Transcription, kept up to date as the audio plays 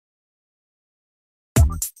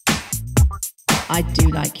I do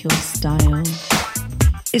like your style.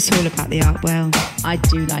 It's all about the art well. I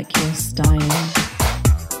do like your style.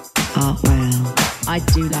 Art well. I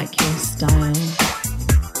do like your style.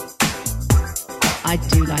 I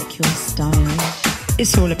do like your style.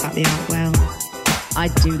 It's all about the art well. I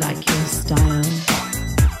do like your style.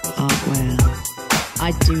 Art well.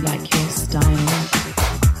 I do like your style.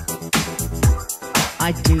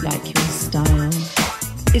 I do like your style.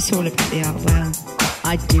 It's all about the art well.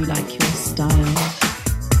 I do like your style.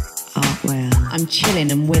 Art well. I'm chilling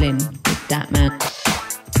and willing with that man.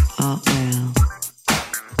 Art well.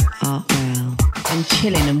 Art well. I'm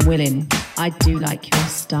chilling and willing. I do like your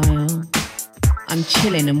style. I'm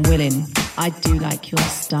chilling and willing. I do like your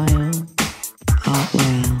style. Art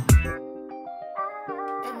well.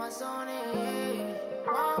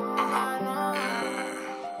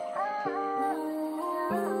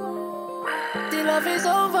 The love is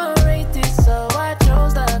overrated, so I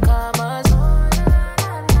chose the commas.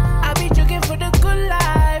 I be joking for the good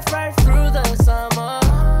life right through the summer.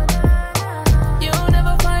 You'll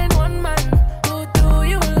never find one man who do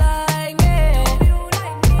you like me.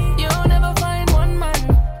 You'll never find one man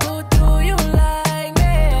who do you like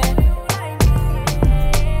me.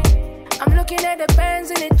 I'm looking at the bands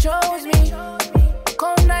and it chose me.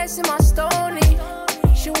 Cold nights in my stony.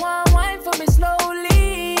 She want wine for me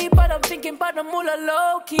slowly, but I'm thinking about the moolah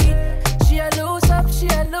low-key. She a lose up, she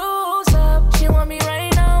a lose up. She want me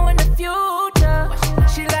right now in the future.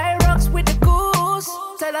 She like rocks with the goose.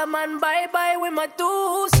 Tell a man bye-bye with my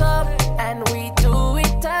deuce up. And we do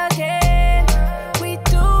it again. We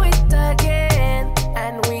do it again.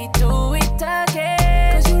 And we do it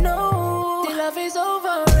again. Cause you know the love is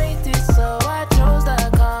overrated, so I chose the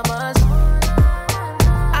commas.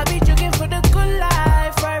 I be joking for the good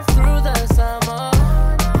life right through the summer.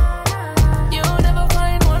 You'll never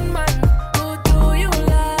find one man who do you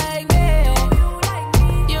like me.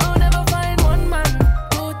 You'll never find one man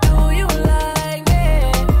who do you like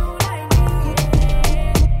me.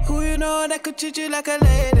 Who you know that could treat you like a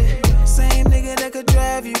lady? Same nigga that could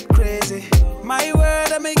drive you crazy. My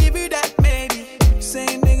word, I may give you that maybe.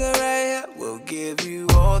 Same nigga right here will give you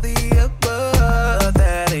all the above.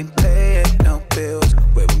 That ain't paying no bills.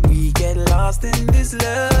 When we get lost in this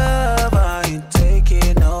love, I ain't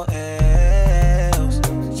taking no L's.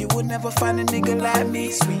 You would never find a nigga like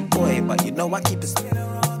me, sweet boy, but you know I keep it spinning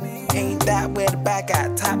on me. Ain't that where the back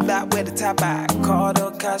at? Top that where the top at? Card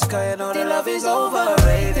or cash, cause you know the love is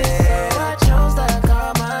overrated. So I chose the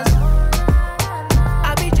commas.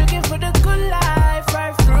 I be joking for the good life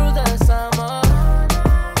right through the summer.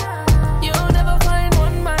 You'll never find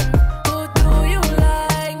one man who do you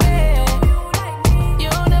like me.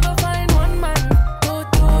 You'll never find one man who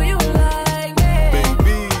do you like me.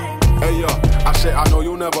 Baby, hey yo, I said I know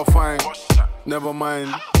you'll never find. Never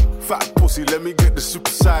mind. Fat pussy, let me get the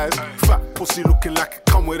super size. Fat pussy looking like it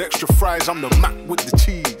come with extra fries. I'm the Mac with the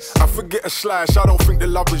cheese. I forget a slice, I don't think the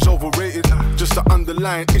love is overrated. Just the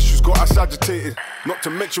underlying issues got us agitated. Not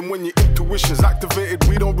to mention when your intuition's activated,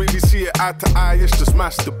 we don't really see it eye to eye, it's just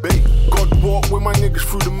masturbate. God walk with my niggas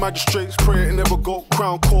through the magistrates. Pray it never go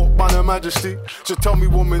crown court by their majesty. So tell me,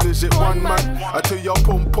 woman, is it one man? I tell your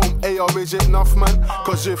pum pum, or is it enough, man?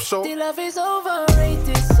 Cause if so, the love is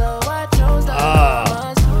overrated, so I chose the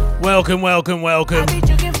commas. Welcome.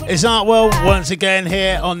 It's Artwell once again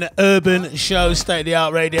here on the Urban Show, State of the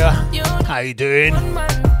Art Radio. How you doing?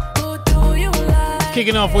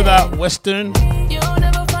 Kicking off with that Western.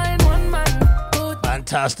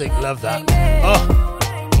 Fantastic, love that. Oh,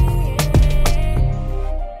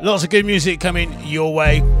 lots of good music coming your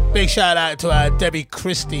way. Big shout out to our Debbie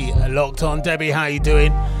Christie locked on. Debbie, how you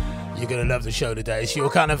doing? You're gonna love the show today. It's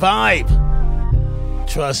your kind of vibe.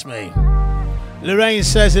 Trust me. Lorraine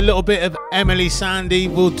says a little bit of Emily Sandé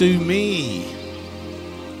will do me.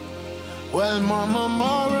 Well, mama,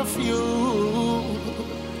 more of you.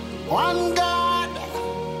 One God,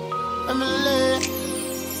 Emily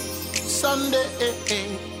Sandé.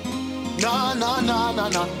 No.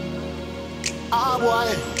 Ah,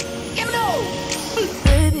 boy. Give me no.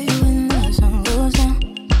 Baby, when the sun goes down,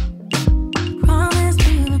 promise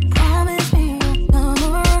me you'll come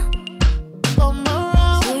around.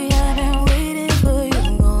 See, I've been waiting for you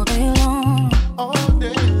all day long.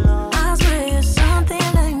 I swear you're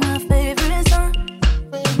something like my favorite song.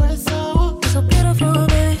 You're so beautiful,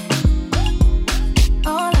 baby.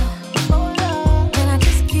 Oh, love. And I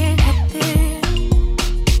just can't help it.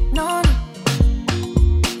 No.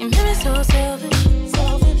 You made me so selfish.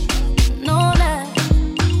 No lie.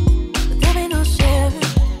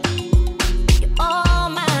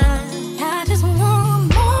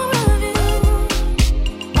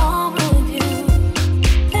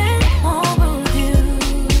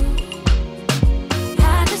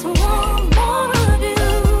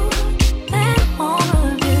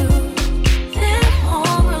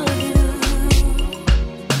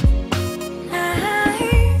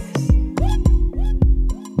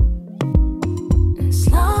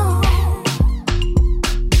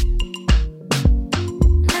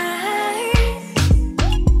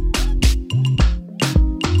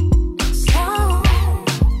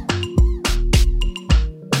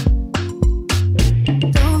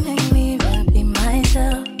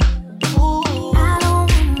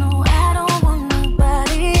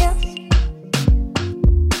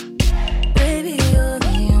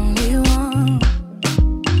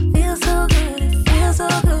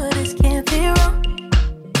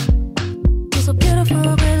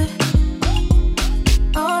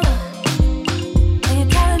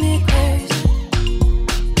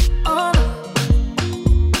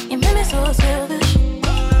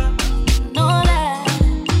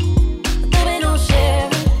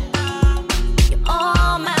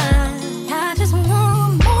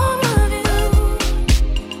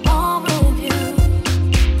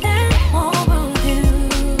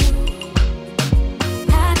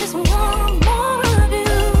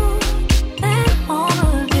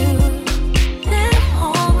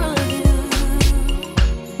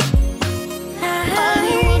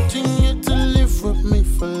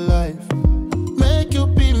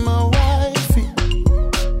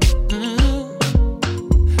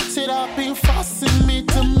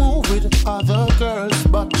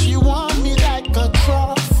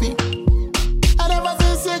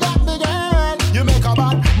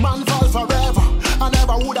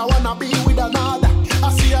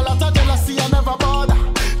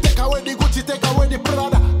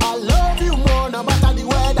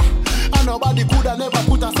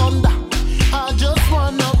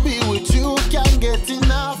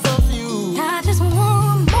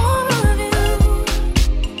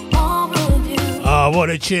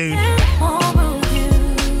 a tune.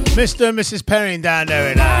 Mr. and Mrs. Perrin down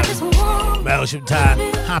there in Melsham Town.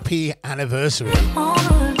 Happy anniversary.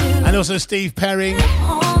 And also Steve Perrin.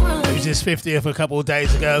 It was his 50th a couple of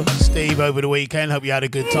days ago. Steve, over the weekend. Hope you had a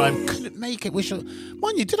good time. Couldn't make it.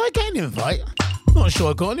 Mind you, did I get an invite? I'm not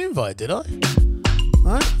sure I got an invite, did I?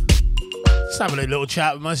 Right. Just having a little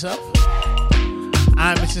chat with myself.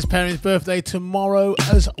 And Mrs. Perrin's birthday tomorrow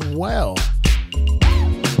as well.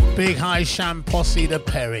 Big hi Sham Posse the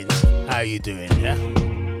Perrins. How you doing, yeah?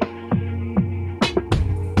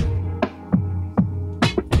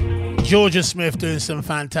 Georgia Smith doing some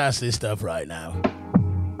fantastic stuff right now.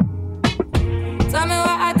 Tell me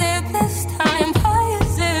what I did this time. Why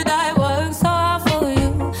is it I work so hard for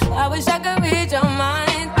you? I wish I could read your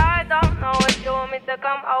mind. I don't know if you want me to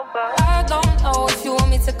come over. I don't know if you want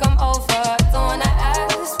me to come over. Don't wanna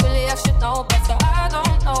ask, really I should know better. I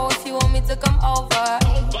don't know if you want me to come over.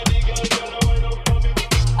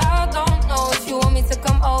 I don't know if you want me to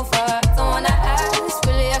come over. Don't wanna ask,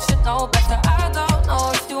 really I should know better. I don't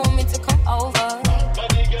know if you want me to come over.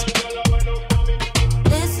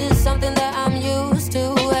 This is something that I'm used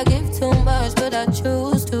to. I give too much, but I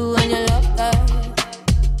choose to. And you love that.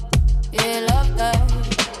 Yeah, you love that.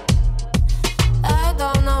 I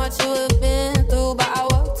don't know what you have been through, but I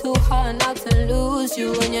work too hard not to lose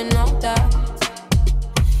you. And you know that.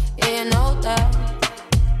 Yeah, you know that.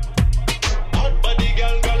 Hot body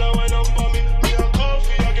girl, girl, I wine up for me. Me a call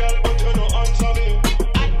for your girl, but you no answer me.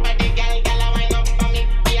 Hot body girl, girl, I wine up for me.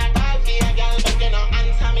 Me a call for your girl, but you no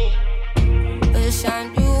answer me. Wish I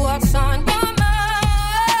knew what's on your mind.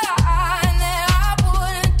 That I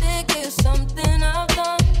wouldn't think it's something I've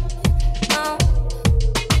done. No.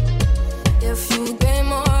 If you gave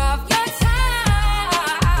more of your time,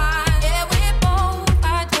 yeah, we both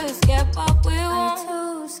might just get what we want. I'm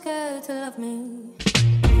too scared to love me.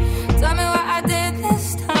 Tell me what I did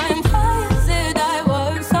this time. Why is it I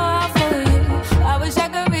work so hard for you? I wish I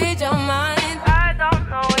could read your mind. I don't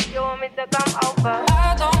know if you want me to come over.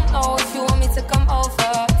 I don't know if you want me to come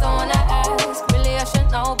over. Don't wanna ask, really I should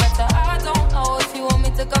know better. I don't know if you want me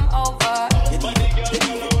to come over.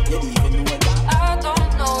 I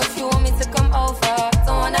don't know if you want me to come over.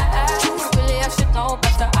 Don't wanna ask, really I should know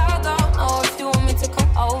better. I don't know if you want me to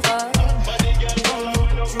come over.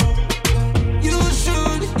 You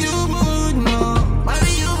should, you would know.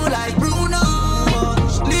 Marry you like Bruno.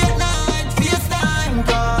 Late night, FaceTime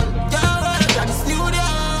call. Your work at the studio.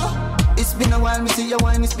 It's been a while, me see your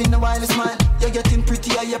wine. It's been a while, you smile. You're getting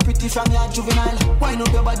prettier, you're pretty from your juvenile. Wine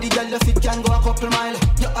up your body, girl, your fit can go a couple mile.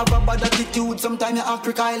 You have a bad attitude, sometimes you act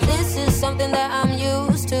recile. This is something that I'm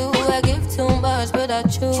used to. I give too much, but I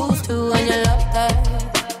choose to. And you love that.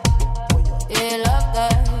 Yeah, you love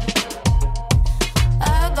that.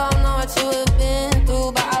 I don't know what you have been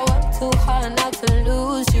through, but I work too hard not to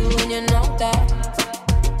lose you. And you know that.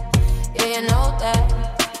 Yeah, you know that.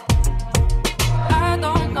 I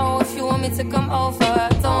don't know if you want me to come over.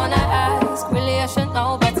 Don't wanna ask, really I should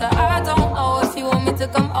know better. I don't know if you want me to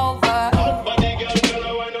come over.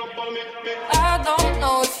 I don't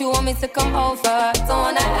know if you want me to come over. Don't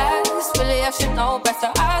wanna ask, really I should know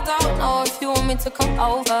better. I don't know if you want me to come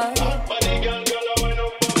over.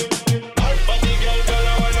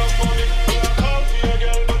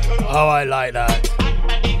 Oh, I like that.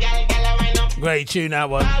 Great tune, that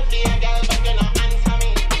one.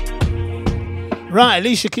 Right,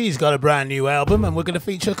 Alicia Keys got a brand new album, and we're going to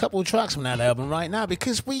feature a couple of tracks from that album right now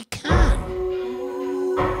because we can.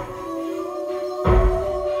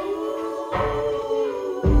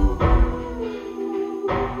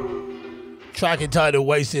 Track entitled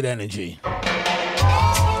Wasted Energy.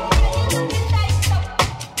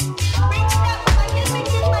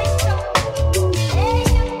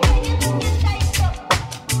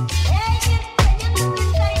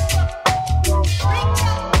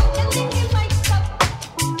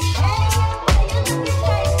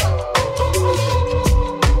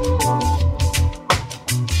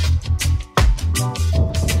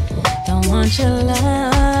 Your love.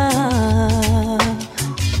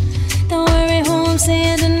 Don't worry who I'm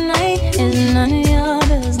seeing tonight. It's none of your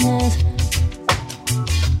business.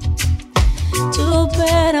 Too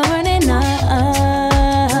bad I'm running up.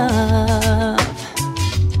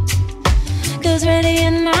 'Cause ready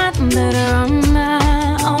or not, I'm better on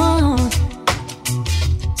my own.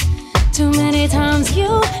 Too many times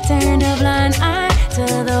you turned a blind eye to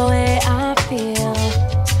the way I feel.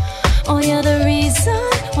 Oh, you're the reason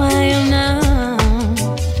why I'm numb.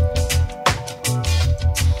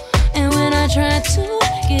 And when I try to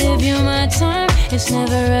give you my time, it's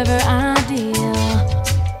never ever ideal.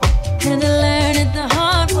 Had to learn it the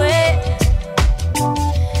hard way.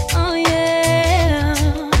 Oh yeah.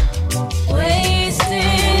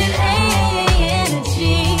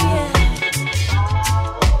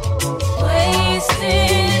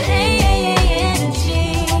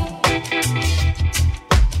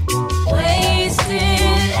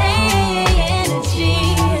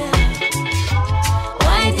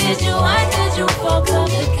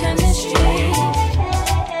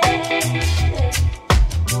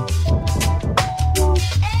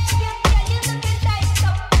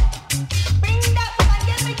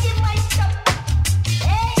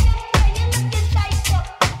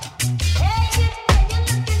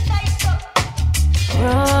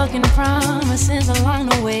 broken promises along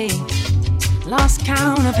the way. Lost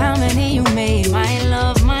count of how many you made. My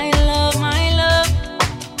love, my love, my love.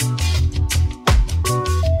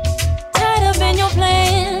 Tied up in your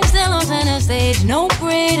plans, still on center stage, no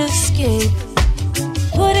great escape.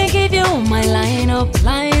 Wouldn't give you my line up,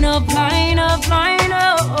 line up, line up, line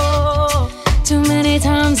up. Too many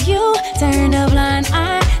times you turned a blind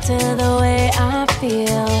eye to the way I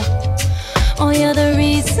feel. Oh, you're the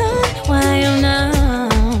reason why I'm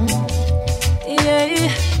numb.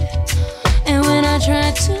 Yeah. And when I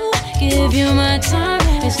try to give you my time,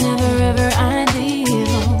 it's never ever ideal.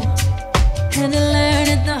 Had to learn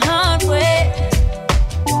it the hard way.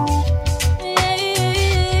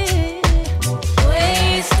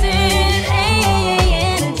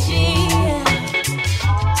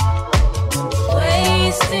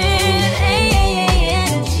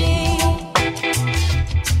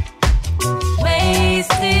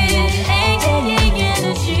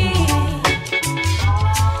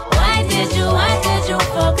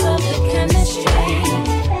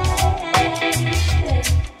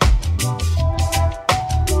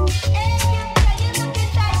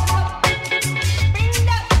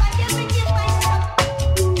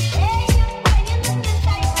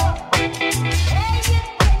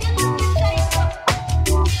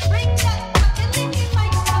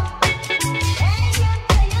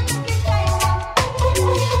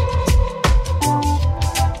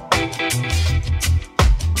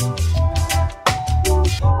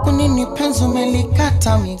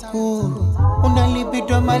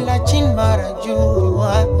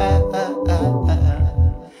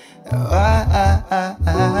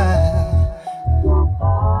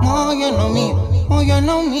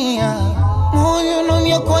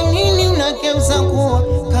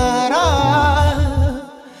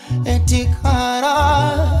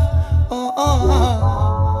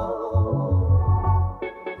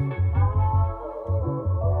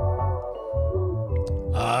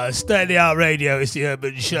 State of the Art Radio, it's the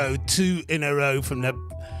Urban Show, 2 in a row from the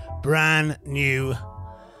brand new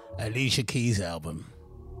Alicia Keys album.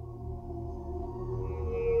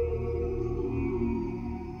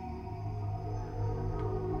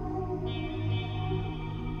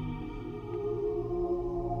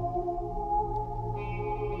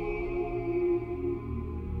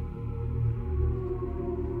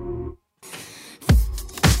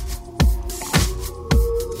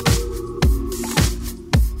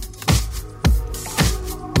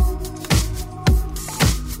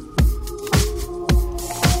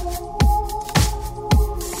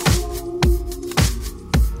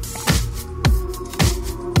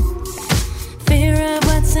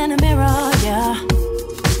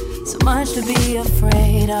 To be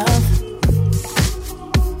afraid of,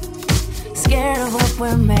 scared of what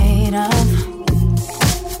we're made of,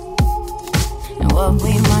 and what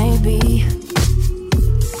we might be.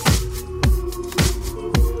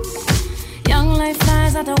 Young life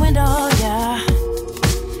flies out the window, yeah.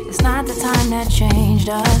 It's not the time that changed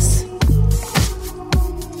us.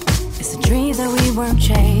 It's the dreams that we weren't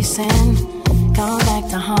chasing, come back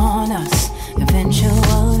to haunt us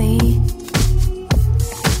eventually.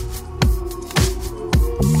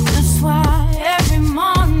 Why every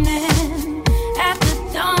morning at the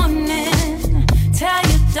dawning, tell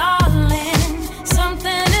you darling,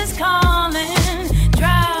 something is calling,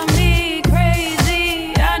 drive me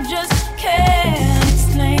crazy, I just can't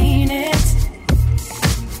explain it.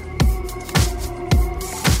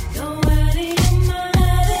 Go out of your mind,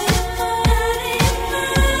 out of your mind.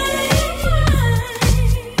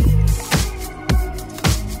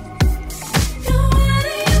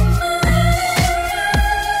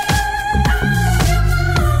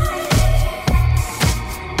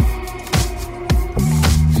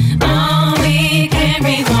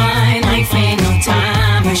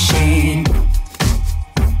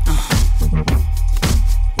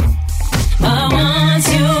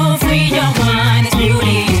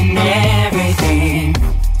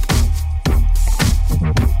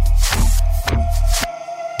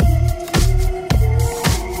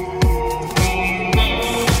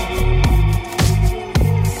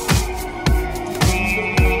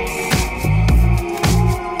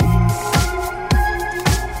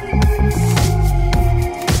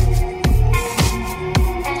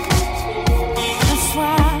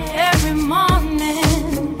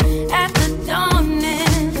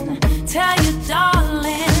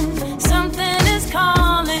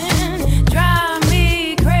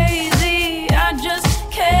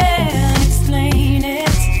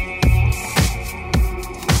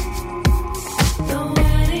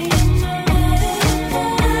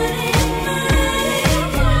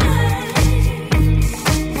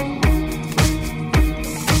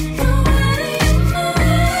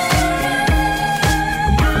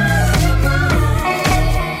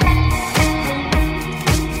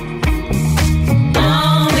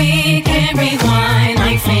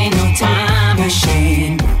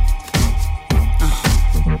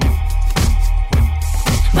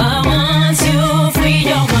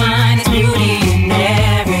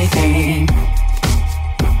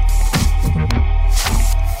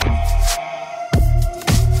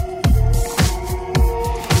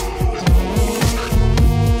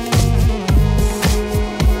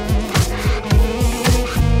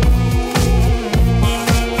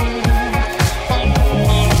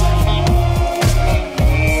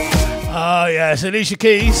 That's Alicia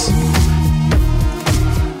Keys.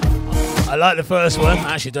 I like the first one.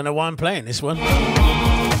 I actually don't know why I'm playing this one.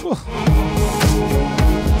 Whew.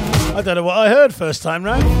 I don't know what I heard first time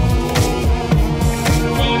round.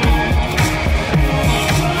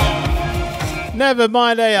 Never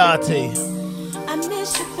mind ART. I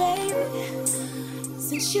miss you, baby,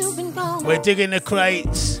 since you've been gone. We're digging the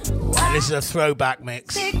crates. And this is a throwback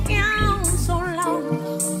mix. So long.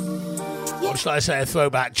 Or should I say a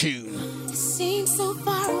throwback tune? It seems so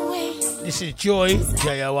far away. This is Joy,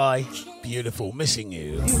 J-O-I. Beautiful, missing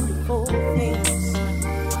you. Beautiful face.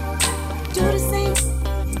 Do the same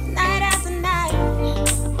night after night.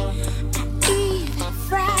 I even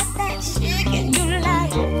fried that chicken you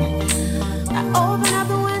like. I open up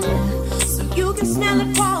the window so you can smell it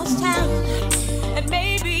across town. And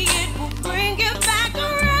maybe it will bring you back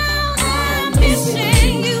around. I'm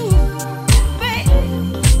missing you,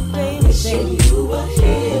 baby. Wishing you were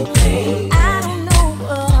here, baby. I don't know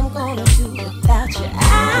what I'm gonna do without you.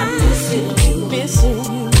 I'm missing you,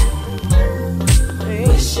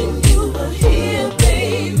 wishing you were here,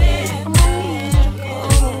 baby.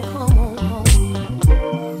 Come on home.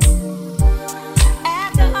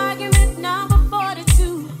 After argument number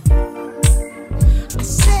 42, I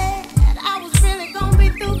said I was really gonna be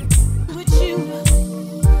through with you,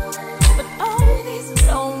 but all these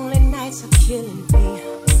lonely nights are killing me.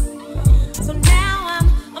 So now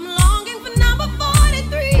I'm longing for number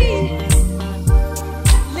 43.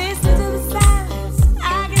 Listen to the silence, I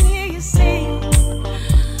can hear you sing.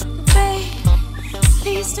 Babe,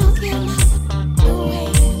 please don't get my away.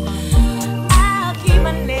 I'll keep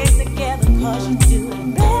my legs together 'cause you do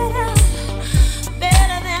it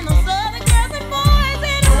better than those other girls and boys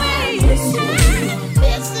anyway. I'm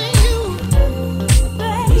missing you,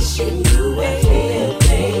 babe. Wishing you were here,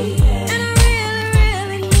 babe. And I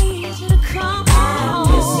really need you to come home.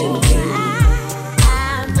 I'm missing you.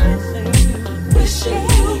 Wishing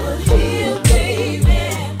you were here, baby.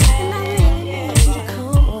 And I really need you to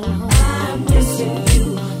come home. I'm missing you.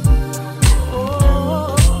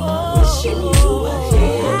 Wishing you were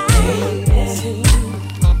here, baby.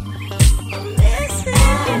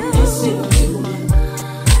 I'm missing you.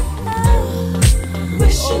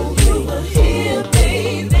 Wishing you were here,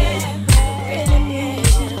 baby. Really need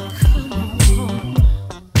you to come home.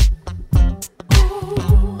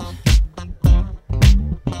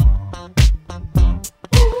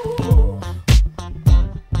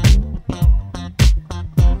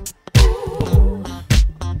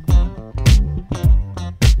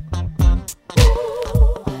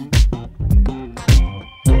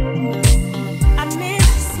 I miss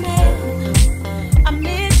your smell, I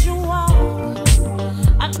miss your walk,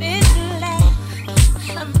 I miss your laugh,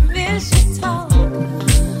 I miss your talk,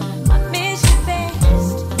 I miss your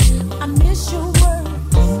best, I miss your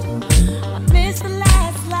worst, I miss the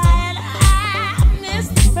last line, I miss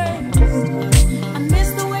the first, I miss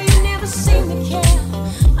the way you never seem to care,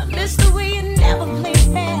 I miss the way you never play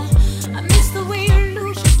fair, I miss the way you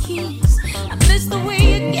lose your keys, I miss the way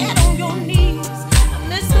you get on your knees, I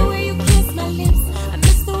miss the way you kiss my lips, I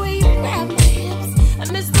miss the way you grab my hips, I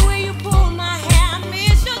miss the way you pull my hair, I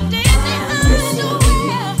miss your dancing underwear.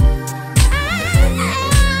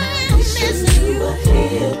 I'm missing you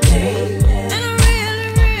here, baby. And I really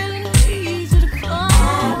need you to come.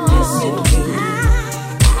 I'm missing you.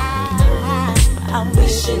 I'm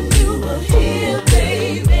wishing you were here,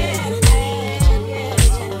 baby.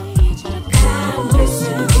 I'm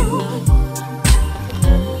missing you.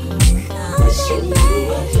 Wishing you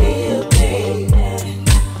were here, baby.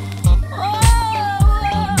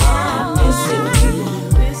 I'm missing you.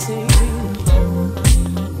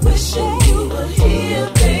 Wishing you were here,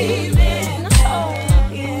 baby. Oh,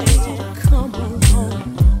 yeah, come on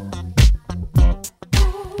home.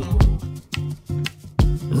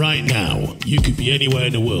 Right now, you could be anywhere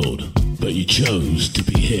in the world, but you chose to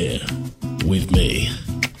be here with me,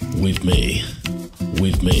 with me,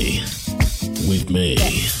 with me, with me.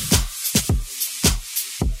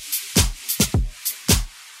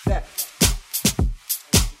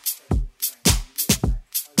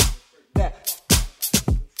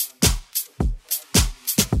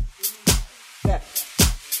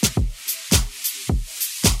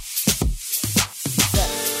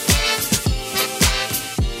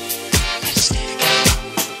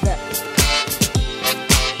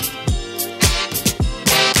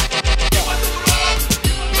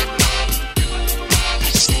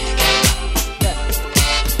 Stay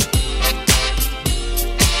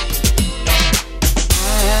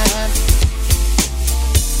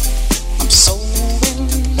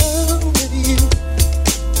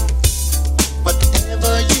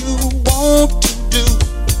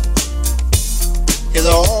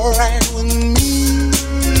alright with me.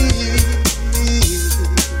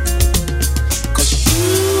 'Cause you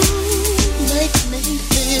make me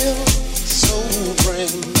feel so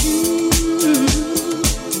brand new.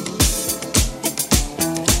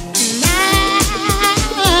 And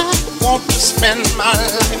I want to spend my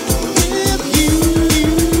life with you.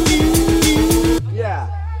 Yeah,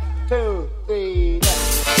 2, 3,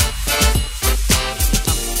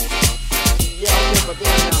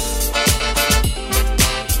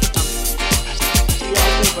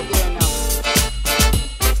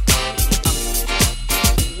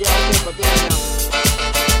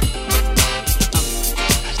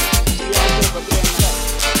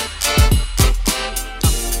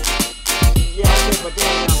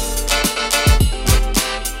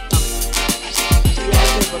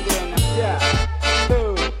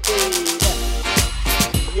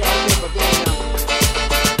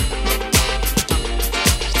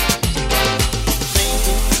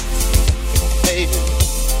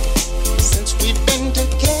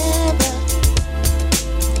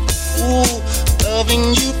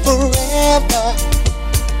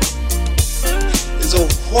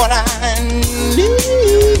 what I need.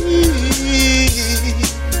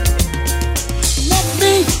 Let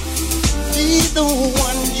me be the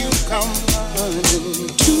one you come running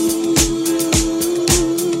to.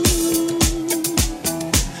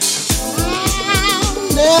 I'll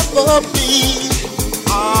never be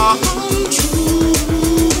untrue.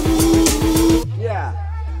 Yeah,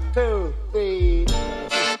 2, 3.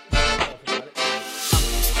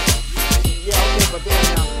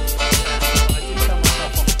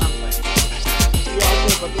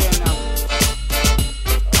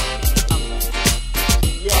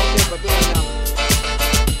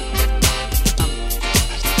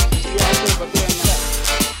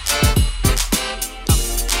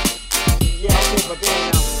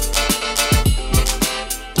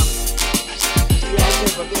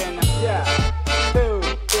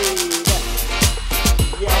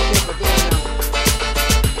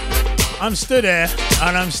 I'm stood here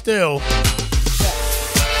and I'm still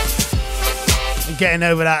getting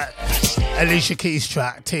over that Alicia Keys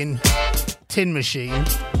track, Tin Machine.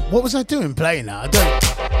 What was I doing playing that? I don't.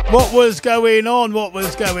 What was going on? What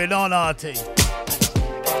was going on, Artie?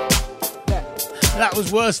 That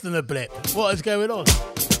was worse than a blip. What is going on?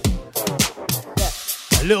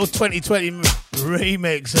 A little 2020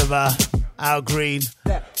 remix of Al Green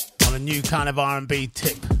on a new kind of R&B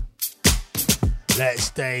tip. Let's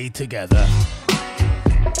stay together.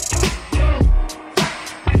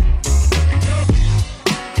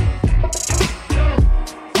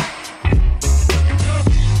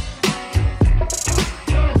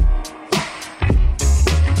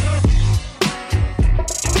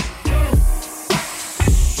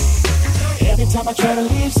 Every time I try to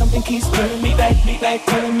leave, something keeps pulling me back,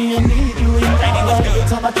 telling me I need you. Every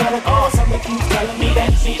time I try to go, something keeps telling me that,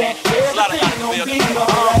 everything gon' be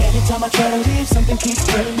alright. Every time I try to leave, something keeps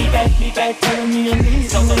pulling me back, telling me I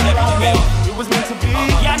need you. It was meant to be.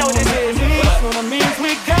 Y'all know what this is. That's what it means.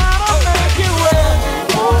 We gotta make it well.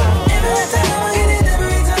 Every time I get it,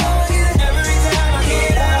 every time I get it, every time I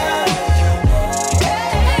get out.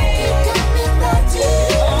 You got me back to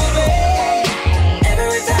you.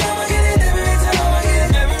 Every time I get it, every time I get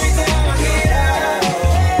it, every time I get out.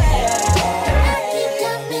 You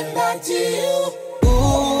got me back to you.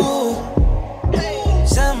 Ooh,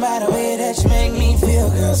 somebody way that you make me feel,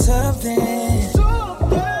 girl, something.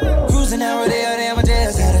 Cruising down Rodeo, damn, I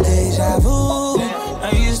just had a deja vu. I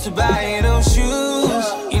used to buy those shoes,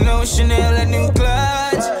 you know, Chanel and new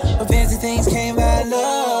clutch, but fancy things came by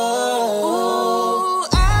love. Ooh,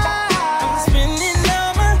 I'm spending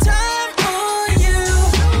all my time on you,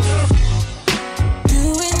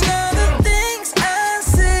 doing all the things I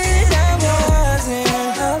said I wasn't.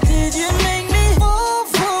 How did you make me fall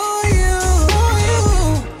for you?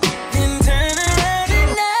 Then turn around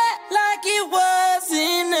and act like it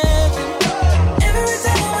wasn't nothing. Every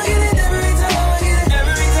time I get it, every time I get it,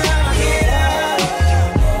 every time I get out.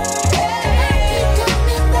 You got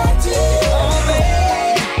me back to you.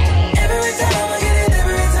 Every time I get it,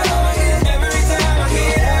 every time I get it, every time I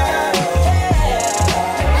get out.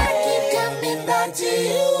 You got me back to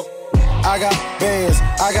you. I got bands,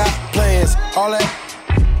 I got plans, all that,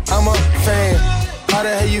 I'm a fan. How the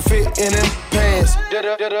hell you fit in them pants?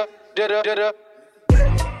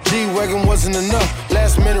 G-Wagon wasn't enough.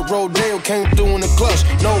 Last minute Rodeo came through in the clutch.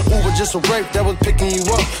 No Uber, just a rape that was picking you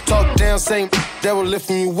up. Talk down, same that was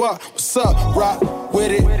lifting you up. What's up? Rock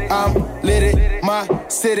with it, I'm lit it. My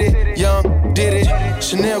city, young, did it.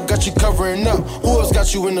 Chanel got you covering up. Who else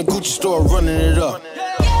got you in the Gucci store running it up?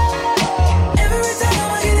 Every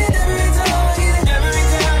time I get it, every time I get it, every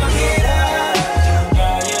time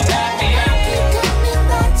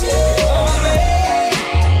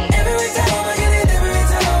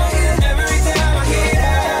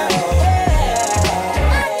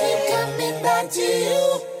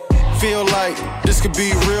like this could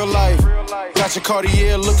be real life. Got your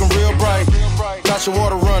Cartier looking real bright. Got your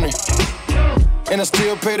water running, and I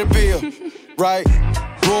still pay the bill, right?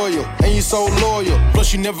 Royal, and you so loyal.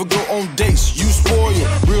 Plus you never go on dates, you spoil.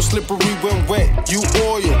 Real slippery when wet, you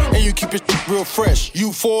oil. And you keep it real fresh,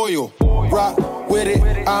 you foil. Rock with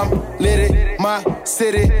it, I'm lit it. My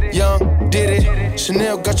city, young, did it.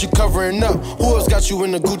 Chanel got you covering up. Who else got you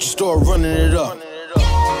in the Gucci store running it up?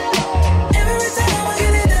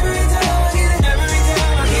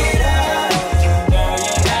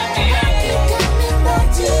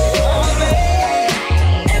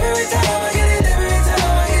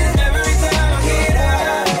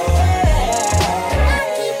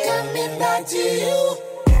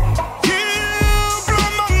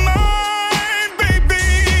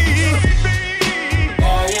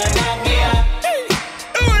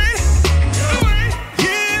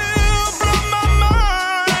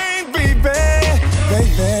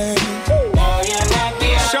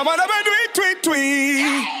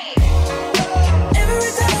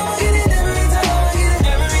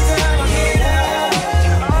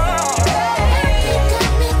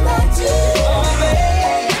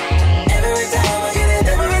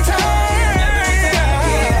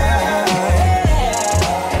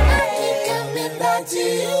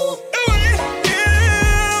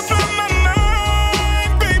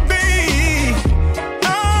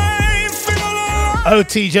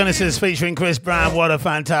 OT Genesis featuring Chris Brown. What a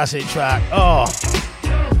fantastic track. Oh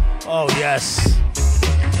yes.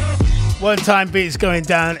 One time beats going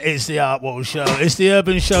down. It's the Art Wall Show. It's the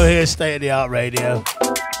Urban Show here, State of the Art Radio.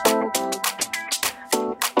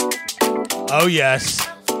 Oh yes.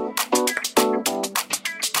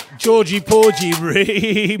 Georgie Porgy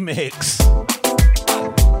remix.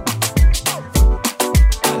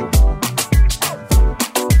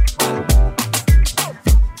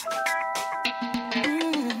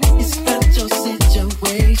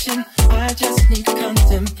 I just need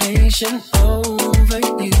contemplation over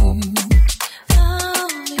you.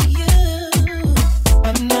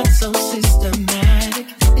 I'm not so systematic.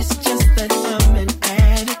 It's just that I'm an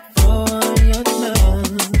addict for your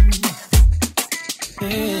love.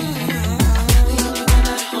 The only one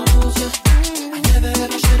that holds you. I never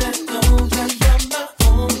ever should have told you you're my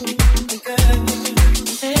only girl.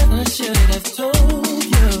 Never should have told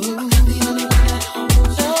you. I'm the only one that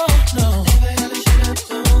holds you. No.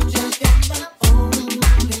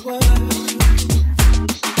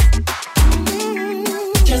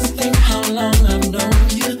 Just think how long I've known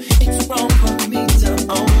you. It's wrong for me to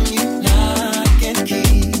own you. Lock and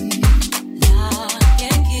key.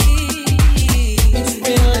 It's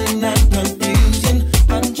really not confusing.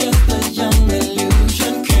 I'm just a young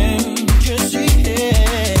illusion. Can't you see it?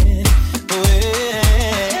 The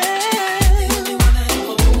only one that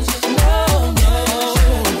holds you. No.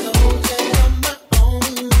 You're my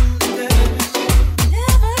only girl.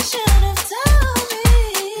 Never should have told me.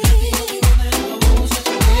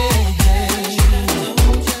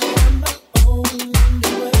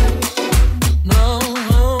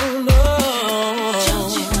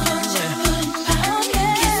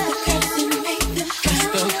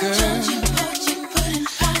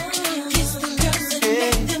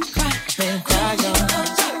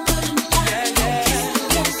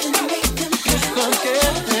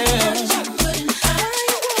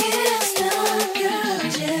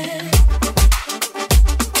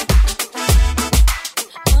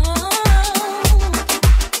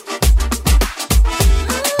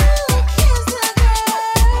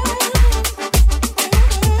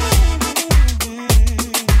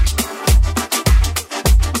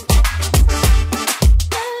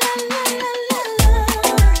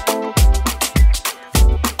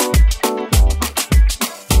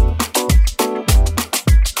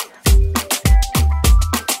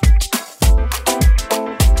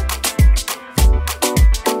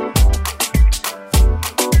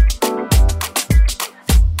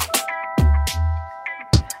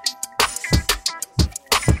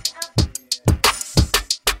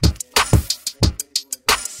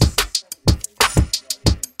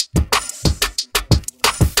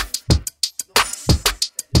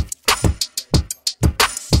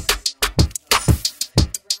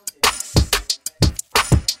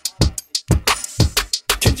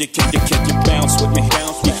 Can you bounce with me?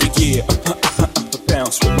 Yeah,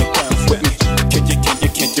 bounce with me. Can you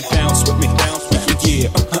bounce with me? Yeah,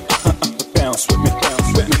 bounce with me. Can you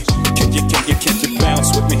bounce with me? Yeah, bounce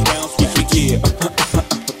with me.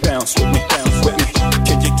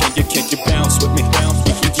 Can you bounce with me?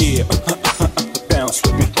 Yeah, bounce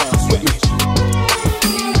with me.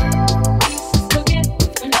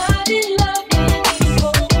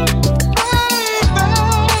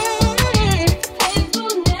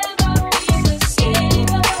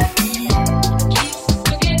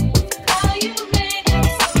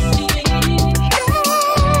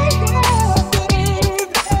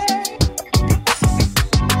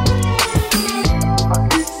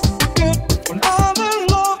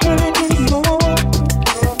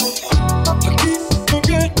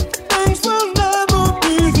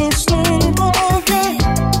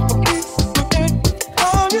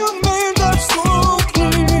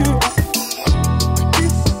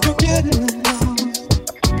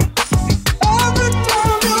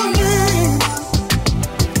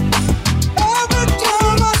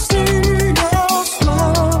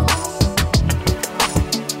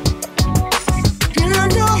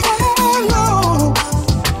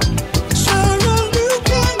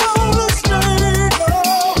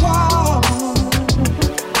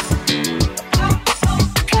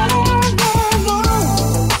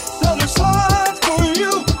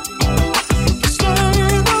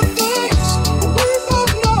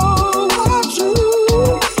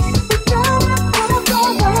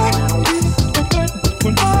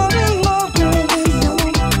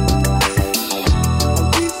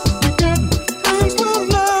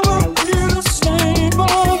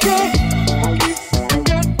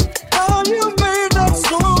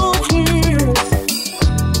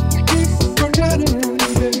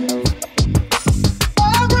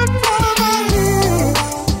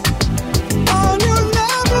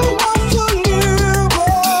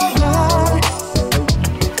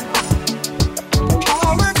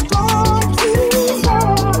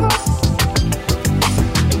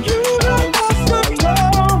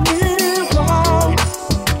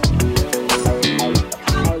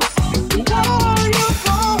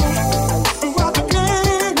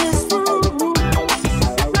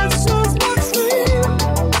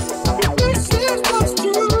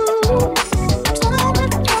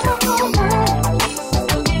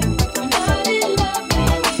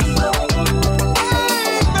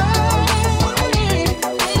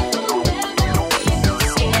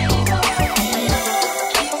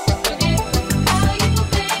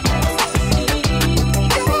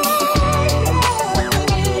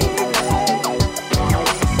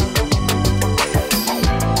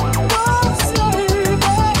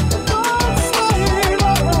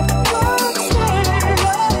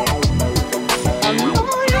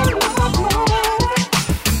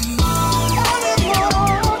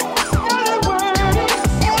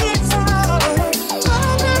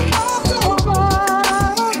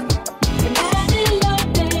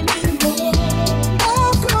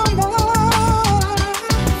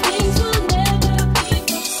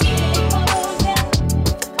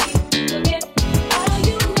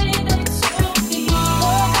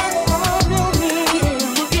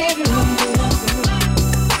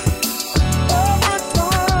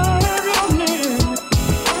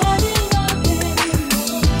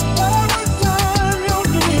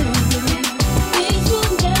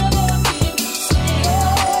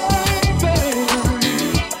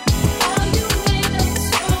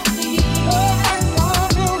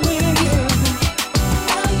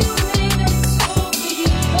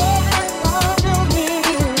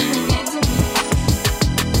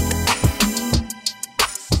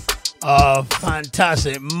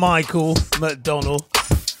 fantastic Michael McDonald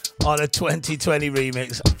on a 2020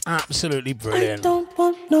 remix. Absolutely brilliant. I don't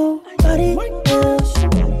want nobody else.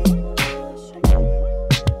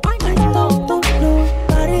 I don't want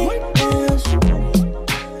nobody else.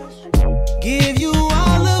 Give you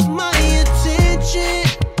all of my attention.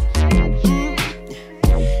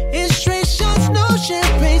 It's straight shots, no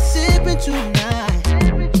champagne sipping tonight.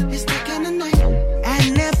 It's the kind of night.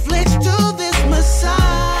 And Netflix do this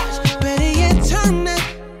massage. Better yet, turn that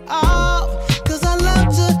off. Cause I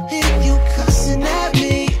love to hear you cussing at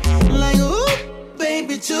me. Like, ooh,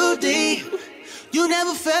 baby, too deep. You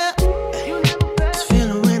never felt this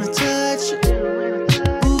feeling when I touch you.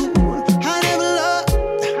 Ooh, I never loved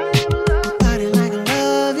nobody like I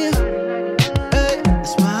love you. Hey,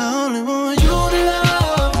 that's why I only want you to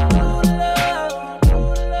love.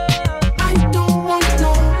 I don't want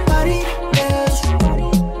nobody else.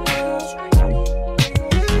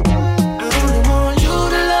 I only want you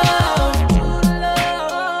to love.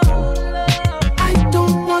 I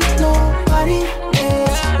don't want nobody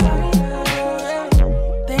else.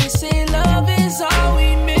 They say love is all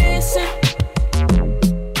we missing.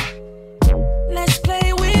 Let's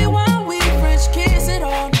play with while we French kiss it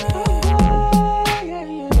all night.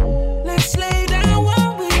 Let's lay down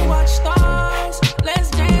while we watch stars. Let's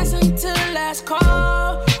dance until last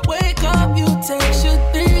call. Wake up, you text, you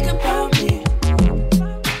think about me.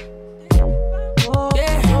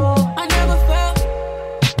 Yeah, I never felt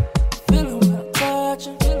feeling when I touch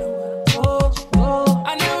you. I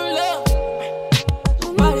never loved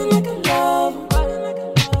nobody like I love.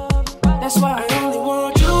 That's why I only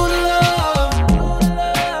want you to love.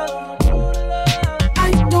 I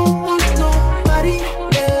don't want nobody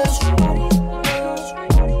else. I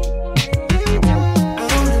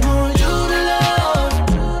only want you to love.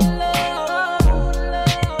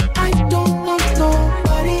 I don't want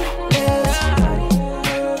nobody else.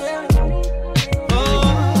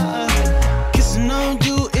 Kissing on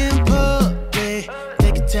you in public,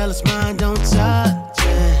 they can tell it's mine, don't touch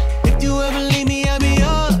it. If you ever leave me, I'll be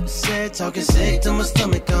upset. Talking sick to my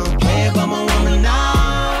stomach, I'm playing by my woman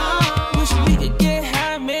now. Wish we could get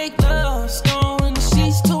high, make love, stone in the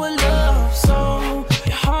sheets to a love song.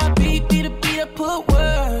 Your heartbeat, beat a beat, I put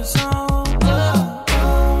words on. Yeah.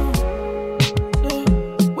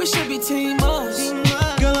 We should be team us.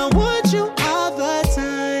 Girl, I want you all the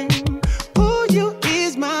time. Who you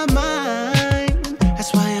is my mind.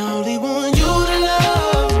 That's why I only want you to love.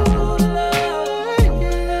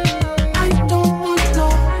 I don't want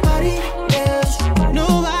nobody else.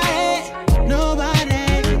 Nobody.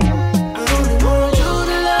 I only want you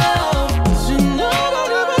to love. So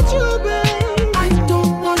nobody but you, babe. I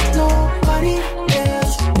don't want nobody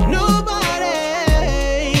else. Nobody.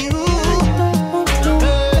 Ooh. I don't want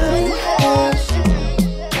nobody else.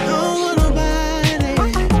 Don't want nobody. I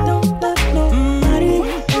don't want nobody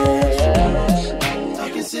else.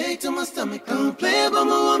 Talking sick to my stomach, don't play about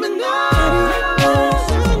my woman now. I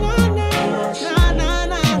don't want nobody else.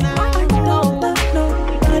 Nobody.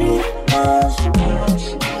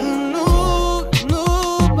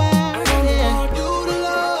 I want you to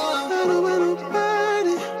love. I don't want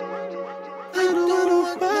nobody. I don't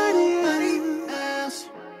want nobody else.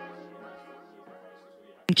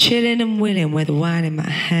 I'm chilling and willing with wine in my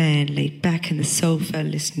hand, laid back in the sofa,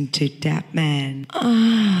 listening to Dat Man.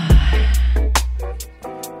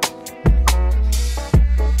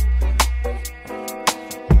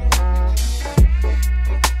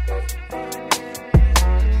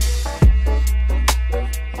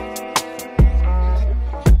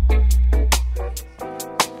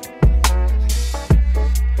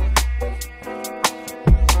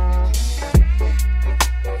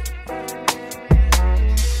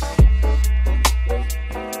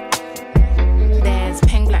 There's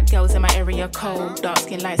pen black girls in my area cold. Dark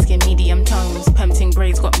skin, light skin, medium tones. Permting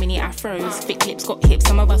braids got mini afros. Thick lips got hips,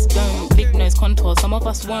 some of us don't. Big nose contour, some of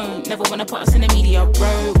us won't. Never wanna put us in the media,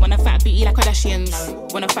 bro. Want a fat booty like Kardashians.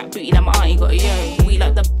 Want a fat booty like my auntie got a yo. We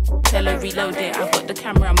like the tell her reload it. I've got the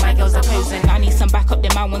camera, my girls are posing. I need some backup,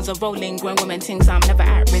 then my ones are rolling. Grown women things, I'm never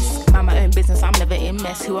at risk. Mind my own business, I'm never in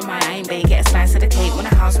mess. Who am I ain't bae. Get a slice of the cake.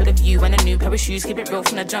 Want a house with a view and a new pair of shoes. Keep it real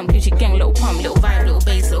from the jump. Gucci gang, little pump, little vibe, little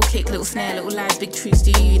bass, little kick, little snare, little lies, big truths.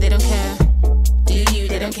 Do you? They don't care. Do you?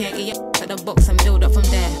 They don't care. Get your at the box and build up from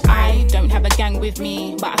there. I don't have a gang with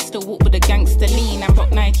me, but I still walk with a gangster lean. And rock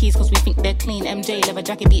Nikes cause we think they're clean. MJ leather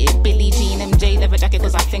jacket, beat it Billie Jean. MJ leather jacket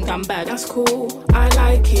cause I think I'm bad. That's cool, I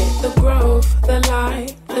like it. The growth, the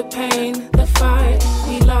light, the pain, the fight.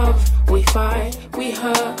 We love, we fight, we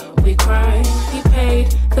hurt, we cry. He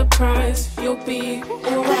paid the price, you'll be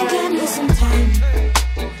alright. I got me some time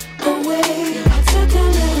away. I took a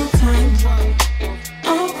little time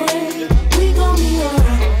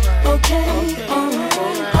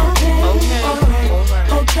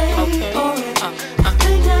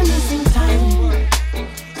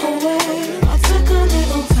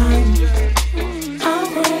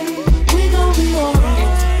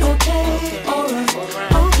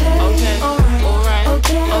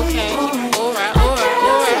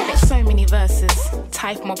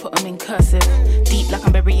Life more put them in cursive. Deep like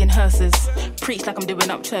I'm burying hearses. Preach like I'm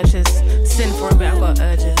doing up churches. Sin for a bit, I got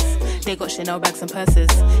urges. They got Chanel bags and purses.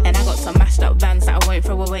 And I got some mashed up vans that I won't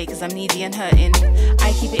throw away cause I'm needy and hurting.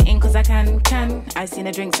 I keep it in cause I can. I've seen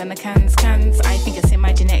the drinks and the cans. I think it's in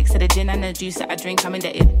my genetics. To the gin and the juice that I drink, I'm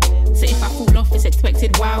indebted. So if I fall off, it's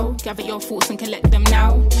expected, wow. Gather your thoughts and collect them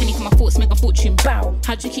now. Penny for my thoughts, make a fortune, bow.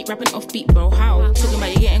 How'd you keep rapping off beat, bro? How? Talking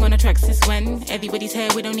about you getting on the track since when? Everybody's here,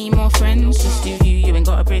 we don't need more friends. Just do you ain't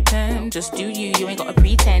gotta pretend. Just do you ain't gotta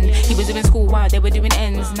pretend. He was doing school while they were doing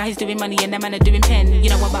ends. Now he's doing money and the man are doing pen. You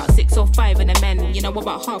know about 6 or 5 of the men. You know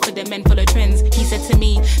about half of the men follow trends. He said to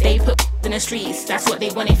me, they put in the streets, that's what they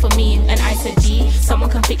wanted for me. And I said, gee, someone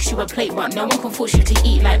can fix you a plate, but no one can force you to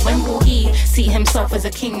eat. Like when will he see himself as a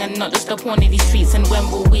king and not just a pawn in these streets? And when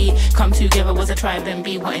will we come together as a tribe and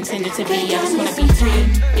be what intended to be? I just wanna be free,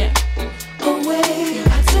 yeah. Away,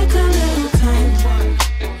 I took a little time.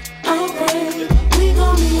 I'll pray, we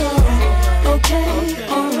gon' be alright. Okay,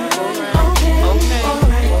 alright, okay,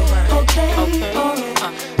 alright, okay, alright.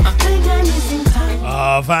 Take that missing time.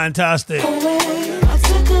 Oh, fantastic. Away, I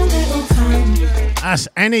took a little time. That's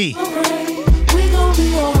Annie. We gon'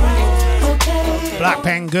 be alright. Okay. Black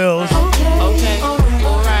Pen Girls.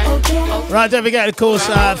 Right, don't forget, of course,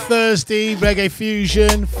 Thursday, Reggae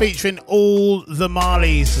Fusion, featuring all the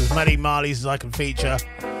Marleys, as many Marleys as I can feature.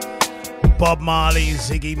 Bob Marley,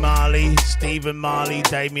 Ziggy Marley, Stephen Marley,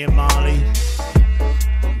 Damian Marley,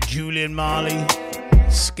 Julian Marley,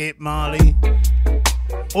 Skip Marley.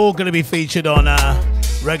 All going to be featured on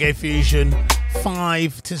Reggae Fusion,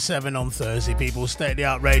 5 to 7 on Thursday, people. State of the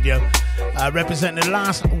Art Radio, representing the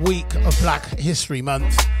last week of Black History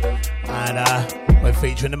Month. And we're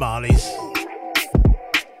featuring the Marleys.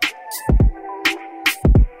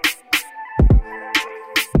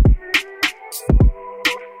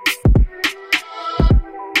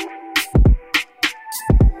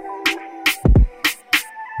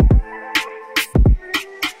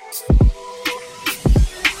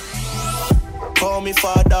 Call me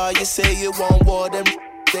father, you say you want war, them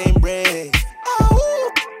same break.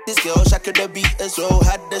 Oh, this girl shackled the beat as well,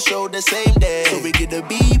 had the show the same day. So we get a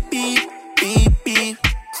beep, beep, beep, beep.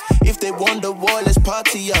 If they want the war, let's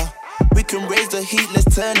party, yeah. We can raise the heat,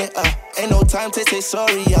 let's turn it up. Ain't no time to say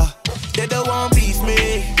sorry, yeah. They don't want beef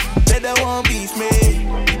me, they don't want beef me.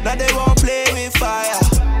 Now they won't play with fire.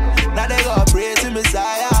 Now they got praise to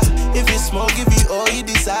Messiah. If you smoke, give you all you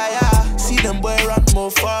desire. See them boy run more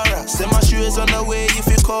far. Send my shoes on the way if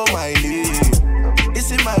you call my name. This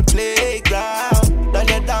is my playground. Done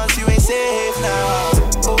your dance, you ain't safe now.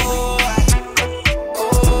 Oh,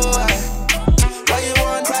 why you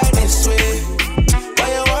want cry this way? Why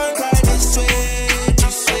you want cry this way?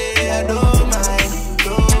 This way, I don't mind,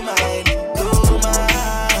 don't mind, don't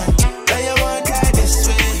mind. Why you want cry this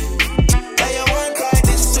way? Why you want cry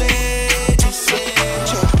this way? This way.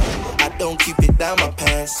 I don't keep it down my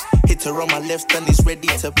pants. Hit her on my left and he's ready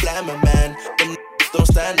to blam a man. Them don't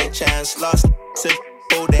stand a chance. Last said,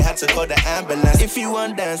 oh, they had to call the ambulance. If you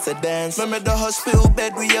want dance, to dance. Remember the hospital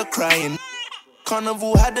bed where you're crying.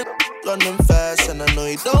 Carnival had a on them fast, and I know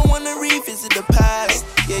you don't wanna revisit the past.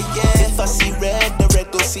 Yeah, yeah. If I see red, the red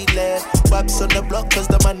go see lead. Waps on the block cause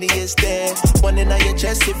the money is there. One in on your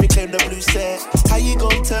chest if you claim the blue set. How you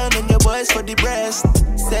gon' turn on your boys for the breast?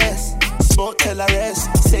 Says, smoke till I rest.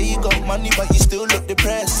 Say you got money but you still look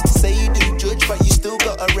depressed. Say you do judge but you still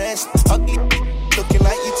got arrest. Ugly, looking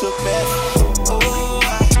like you took meth. Oh,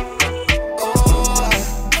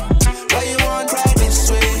 why you want cry this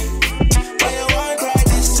way? Why you want cry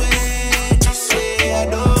this way? This way, I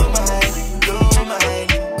don't mind, don't mind,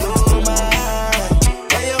 don't mind.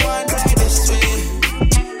 Why you want cry this way?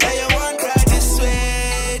 Why you want cry this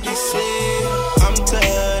way? This way, I'm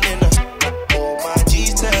turning up. Oh, my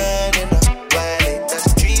G's turning up. Violate, that's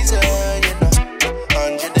treason, you know.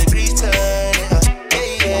 100 degrees turning up. Yeah,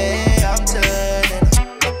 yeah, I'm turning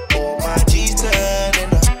up. Oh, my G's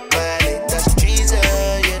turning up. Violate, that's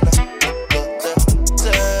treason, you know.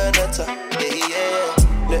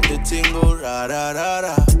 Let the thing go ra ra ra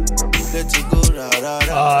ra. Let it go ra ra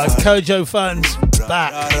ra. Kojo Funds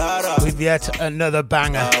back with yet another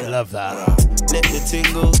banger. Love that. Let the thing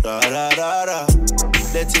go ra ra ra ra.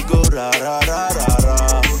 Let it go ra ra ra ra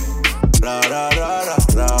ra. Ra ra ra ra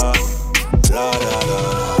ra. Ra ra ra.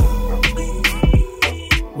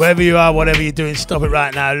 Wherever you are, whatever you're doing, stop it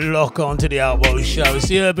right now. Lock on to the Art World Show. It's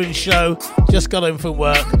the Urban Show. Just got in from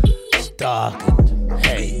work. It's dark and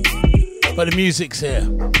hey, but the music's here.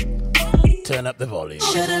 Turn up the volume.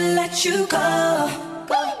 Should've let you go,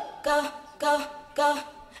 go, go, go, go.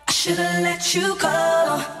 I should've let you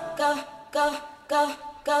go, go, go, go,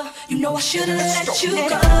 go. You know I should've let you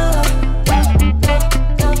go, go, go,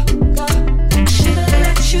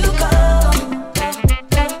 let you go.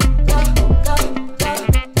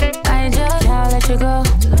 I just can't let you go.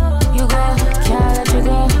 You go, can't let you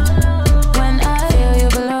go. When I feel you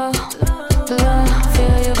below, below,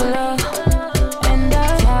 feel you below. And I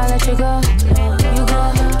can't let you go. You go,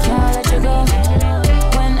 can't let you go.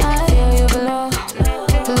 When I feel you below,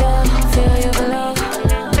 below, feel you below.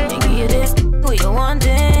 Nigga, you this who you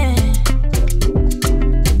wanting.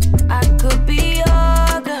 I could be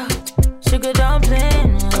your girl, sugar dumpling.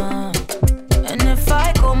 And if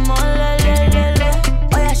I come on, la la la la,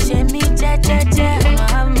 oh yeah, shame me, ja ja ja. Wanna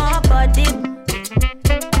have my body,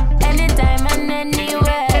 anytime and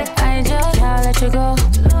anywhere. I just can't let you go.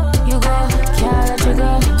 You go, can't let you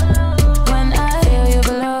go. When I feel you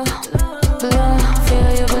below, below, feel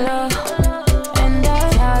you below. And I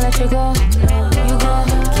can't let you go. You go,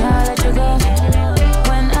 can't let you go.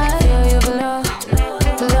 When I feel you below,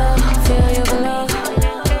 below, feel you below.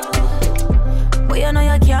 But you know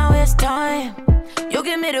you can't waste time. You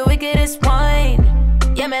give me the wickedest wine.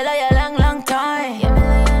 Yeah, me like a long, long time.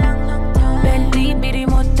 Bentley, bitty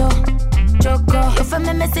moto, choco. You for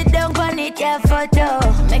me, sit down, pan it, yeah, photo.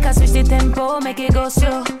 Make us switch the tempo, make it go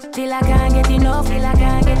slow. Till I can't get enough, till I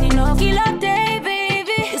can't get enough. Kill up day,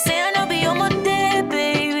 baby. You say I know be on my day,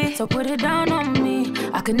 baby. So put it down on me.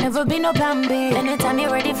 I could never be no plan B. Anytime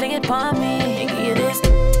you're ready, fling it upon me. Nigga, you this,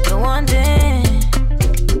 the one thing.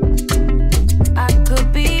 I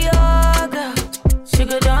could be your girl,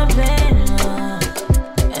 sugar dumpling.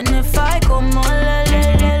 And if I come on, la la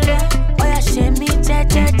la la, oh yeah, shame me, ja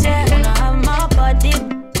ja ja. Wanna have my body,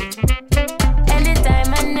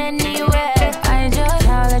 anytime and anywhere. I just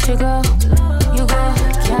can't let you go. You go,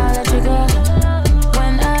 can't let you go.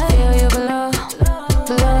 When I feel you below,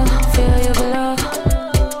 below, feel you below.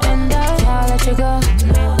 And I can't let you go.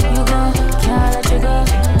 You go, can't let you go.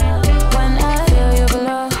 When I feel you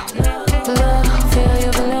below, below, feel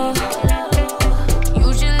you below.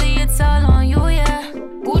 Usually it's all on you, yeah.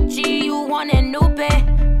 Gucci, you want a new pay.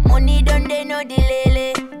 Money done, they no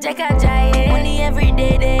delay. Jacka Jai, money every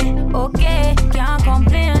day. Okay, can't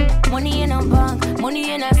complain. Money in a bank,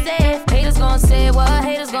 money in a safe. Haters gon' say what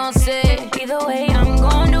haters gon' say. Either way, I'm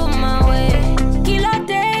gon' do my way. Kilo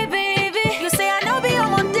day, baby. You say I know be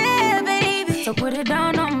on my day, baby. So put it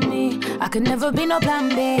down on me. I could never be no plan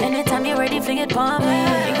B. Anytime you're ready, fling it upon me.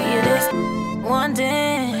 Nigga, you this one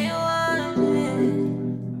thing.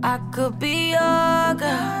 I could be your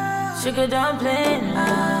girl, sugar dumpling.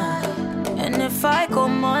 And if I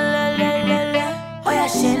come on, la la la la, oh yeah,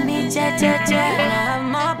 shame me, ja ja ja. Wanna have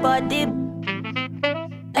my body,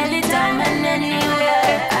 anytime and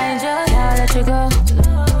anywhere. I just can't let you go.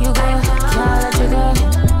 You go, can't let you go.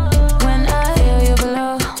 When I feel you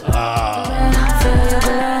below, feel you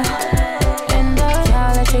below. And I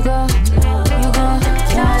can't let you go. You go,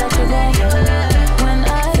 can't let you go. When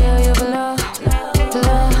I feel you below,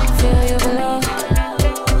 below, feel you below.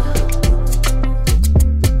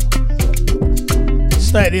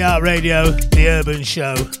 State of the Art Radio, The Urban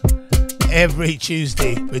Show, every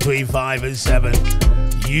Tuesday between 5 and 7.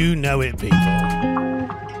 You know it, people.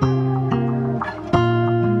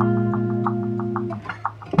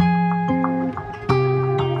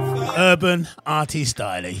 Urban Arty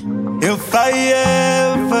Styly. If I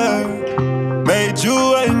ever made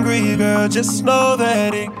you angry, girl, just know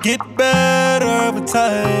that it get better with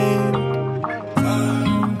time.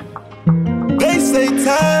 They say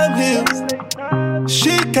time heals.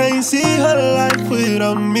 She can't see her life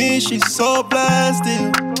without me. She's so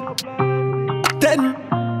blasted. Then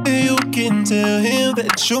you can tell him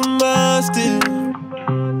that you're mine still.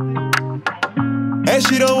 And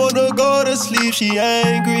she don't wanna go to sleep, she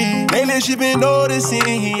angry. Lately she been noticing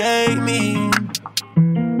he ain't me.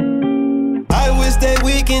 I wish that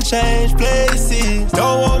we can change places.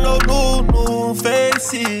 Don't want no new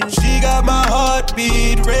faces. She got my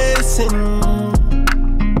heartbeat racing.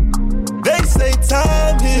 They say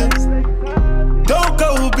time heals. Don't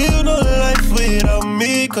go build no life without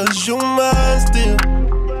me, cause you mine still.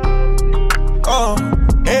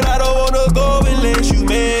 And I don't wanna go unless you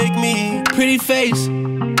make me. Pretty face,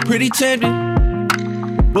 pretty tempting,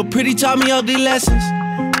 but pretty taught me ugly lessons.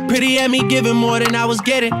 Pretty had me giving more than I was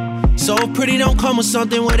getting. So if pretty don't come with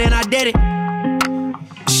something, well then I did it.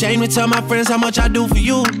 Shame to tell my friends how much I do for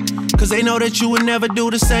you, cause they know that you would never do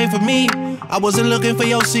the same for me. I wasn't looking for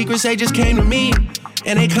your secrets, they just came to me.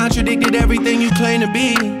 And they contradicted everything you claim to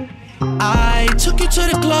be. I took you to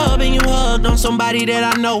the club and you hugged on somebody that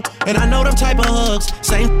I know. And I know them type of hugs,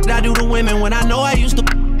 same I do to women when I know I used to.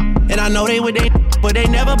 And I know they would but they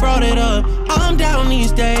never brought it up. I'm down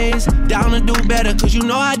these days, down to do better, cause you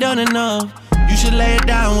know I done enough. You should lay it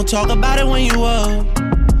down, we'll talk about it when you up.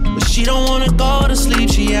 But she she don't wanna go to sleep,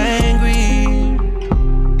 she angry.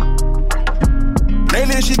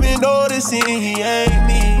 Lately she been noticing he ain't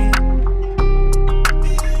me.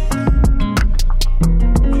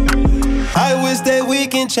 I wish that we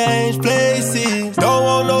can change places. Don't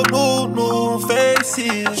want no new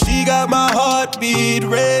faces. She got my heartbeat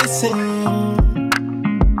racing.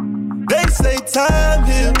 They say time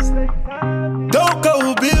heals. Don't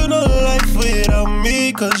go build no life without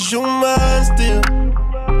me, cause you mine still.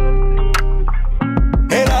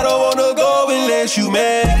 And I don't wanna go unless you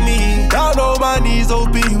make me. Down on my knees,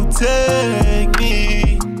 hoping you take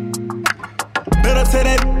me. Better tell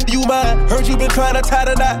that you mine. Heard you been trying to tie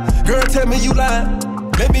the knot. Girl, tell me you lying.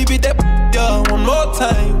 Let me beat that yeah, one more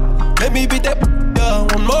time. Let me beat that yeah,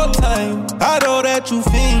 one more time. I know that you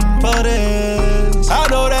fiend for this. I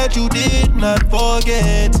know that you did not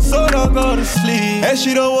forget. So don't go to sleep. And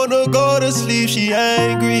she don't wanna go to sleep, she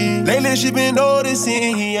angry. Lately she been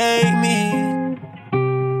noticing he ain't me.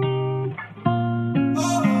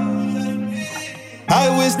 I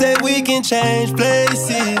wish that we can change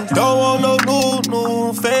places. Don't want no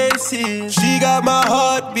new faces. She got my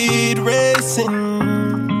heartbeat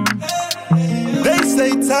racing. They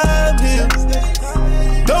say time heals.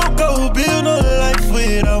 Don't go build no life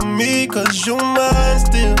without me, cause you mine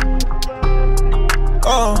still.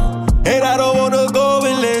 And I don't wanna go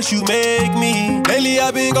unless you make me. Lately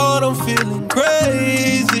I've been gone, I'm feeling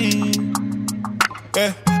crazy.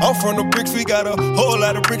 Yeah, I'm from the bricks, we got a whole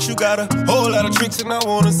lot of bricks, you got a whole lot of tricks, and I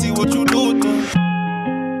wanna see what you do with them.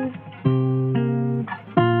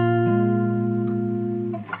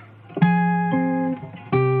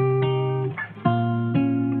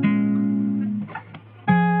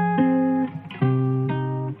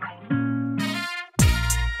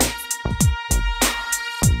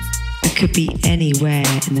 I could be anywhere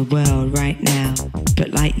in the world right now,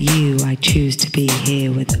 but like you, I choose to be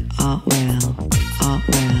here with Artwell,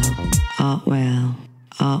 Artwell, Artwell,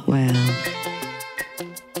 Artwell.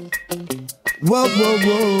 Whoa, whoa,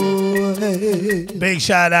 whoa. Hey. Big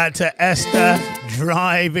shout out to Esther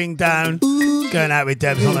driving down, going out with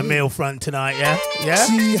Debs on the meal front tonight, yeah? Yeah?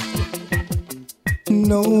 See,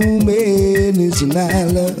 no man is an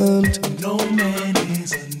island. No man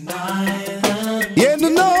is an island. Yeah,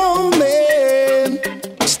 no man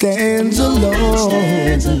stands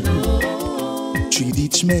alone. Treat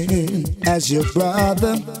each man as your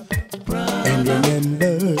brother. And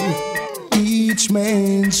remember each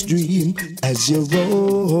man's dream as your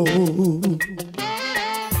own.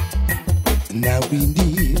 Now we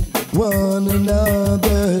need one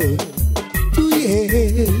another. Ooh,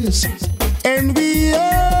 yes. And we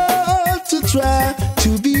ought to try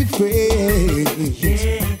to be friends.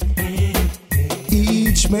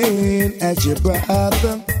 Each man as your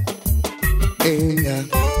brother. And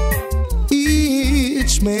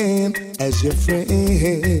each man as your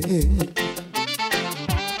friend.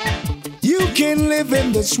 You can live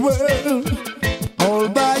in this world all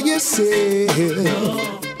by yourself.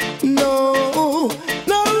 No,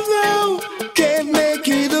 can't make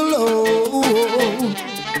it alone.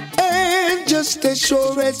 And just as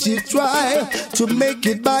sure as you try to make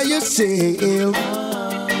it by yourself,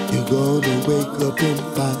 you're gonna wake up and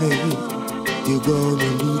find you're gonna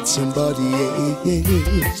need somebody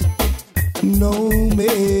else. No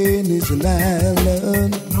man is an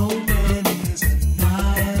island. No man is an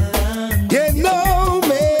island. Yeah, no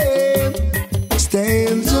man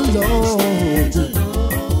stands alone.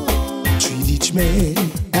 Treat each man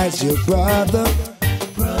as your brother.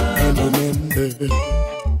 And remember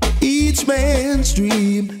each man's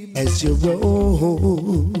dream as your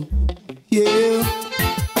own. Yeah.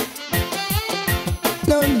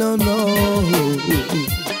 No.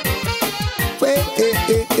 Well,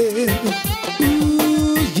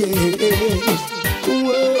 ooh, yes.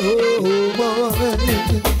 Whoa, boy.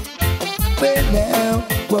 Well, now,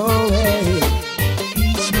 boy.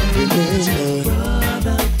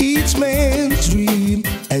 Remember, each man's dream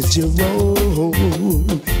as your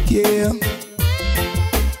own. Yeah.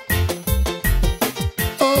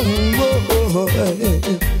 Oh, boy.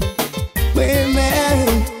 Well, now.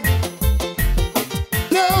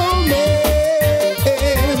 No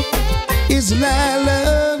man is an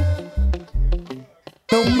island.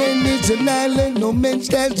 No man is an island. No man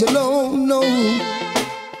stands alone. No.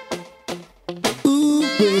 Ooh,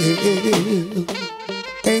 well.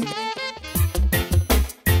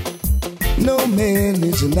 No man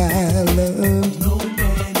is an island. No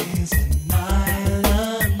man is an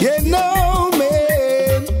island. Yeah, no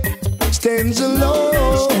man stands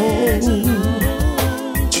alone.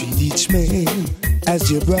 Treat each man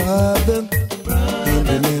as your brother. And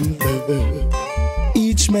remember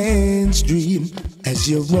each man's dream as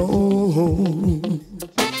your own.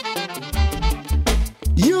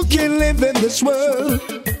 You can live in this world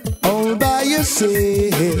all by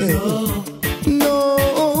yourself.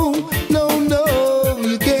 No, no, no,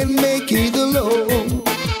 you can't make it alone.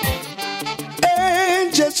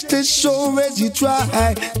 And just as sure as you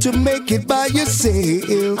try to make it by yourself,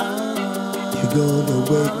 you're gonna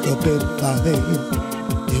wake up and find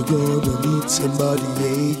you're gonna need somebody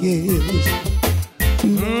else.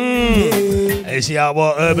 It's the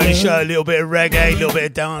Outward Urban Show, a little bit of reggae, a little bit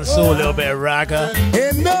of dancehall, a little bit of ragga.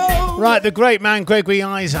 Right, the great man Gregory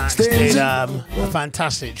Isaacs did a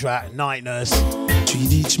fantastic track, Night Nurse.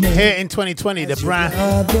 Here in 2020, there's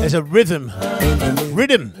a rhythm.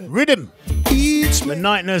 The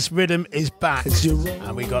Night Nurse rhythm is back,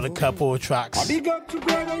 and we got a couple of tracks. Big up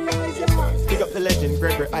the legend,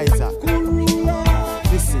 Gregory Isaac.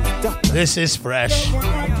 This is fresh.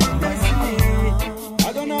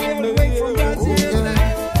 I don't know how to wait for that.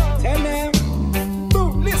 Tell them.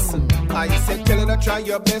 Boom, listen. I said, tell her to try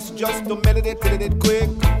your best just to meditate till it quick.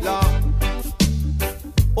 Long.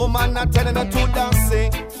 Oh man, not telling her to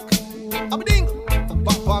dancing. I'm ding.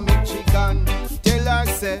 Papa make chicken. Tell her,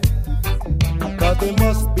 say. God, there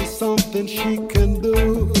must be something she can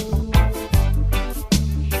do.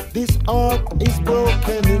 This heart is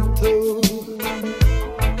broken in two.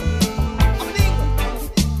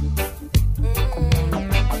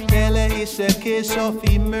 It's a case of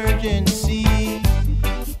emergency.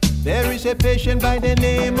 There is a patient by the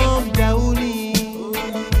name of Downey.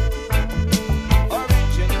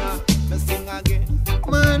 Original, let's sing again.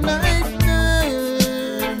 My night nurse,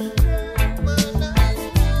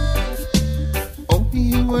 only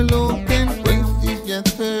you alone can quench your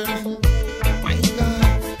thirst. My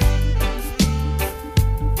God,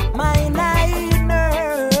 My night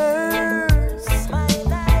nurse, my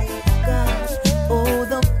night nurse. Oh,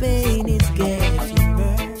 the pain is getting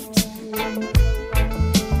worse.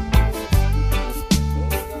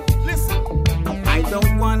 Listen, I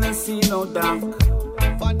don't wanna see no dark.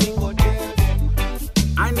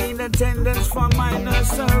 I need attendance for my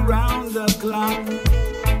nurse around the clock.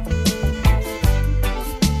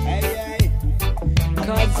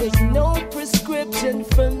 Cause there's no prescription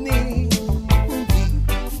for me.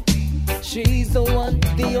 She's the one,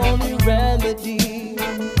 the only remedy.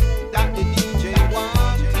 That the DJ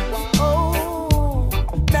wants. Oh,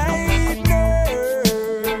 night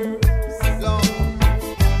nurse.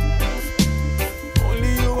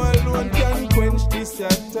 Only you alone can quench this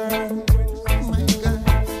thirst.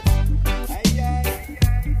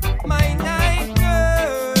 My night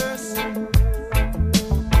nurse.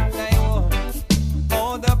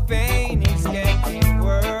 Oh, the pain is getting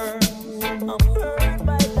worse. I'm hurt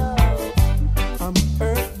by love. I'm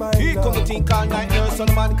hurt by Here love. Come the thing called night nurse on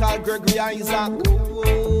a man called Gregory Isaac.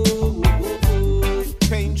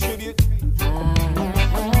 Pain tribute.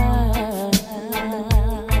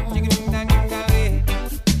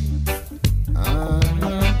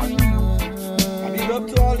 I big up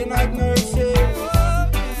to all the night nurses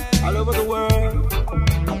all over the world.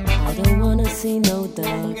 I don't wanna see no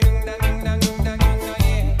dog.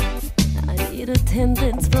 I need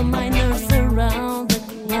attendance from my nurse around the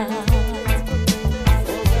clock.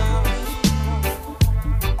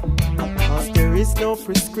 cause there is no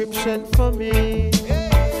prescription for me.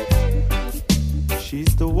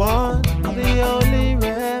 She's the one, the only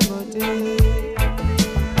remedy.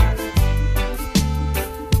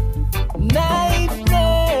 Night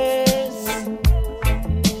nurse.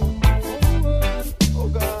 Oh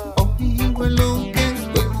God. Only you alone can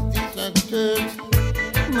quench this thirst.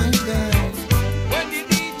 My God. When the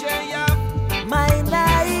DJ up, My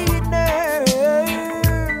night nurse.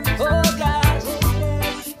 Oh gosh.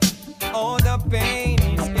 oh the pain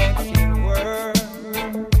is getting worse.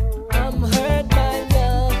 I'm hurt by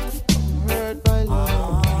love. I'm hurt by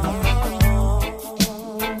love.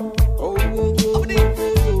 Oh,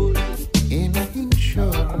 Ain't nothing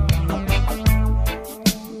sure.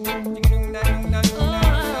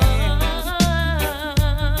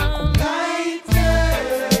 night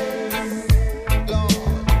nurse.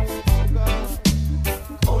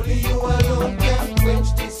 Only you alone can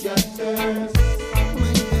quench this your thirst.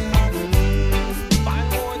 One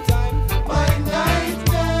more time. My night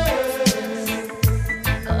nurse.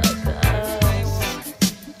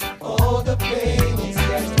 All the pain is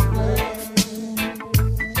getting worse.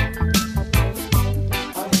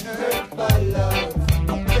 I'm hurt by love.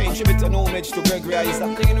 Paying tribute and homage to Gregory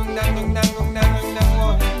Isaac.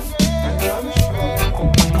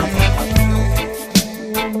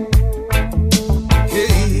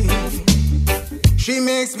 Hey, she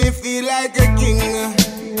makes me feel like a king.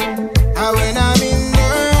 And when I'm in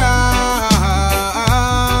her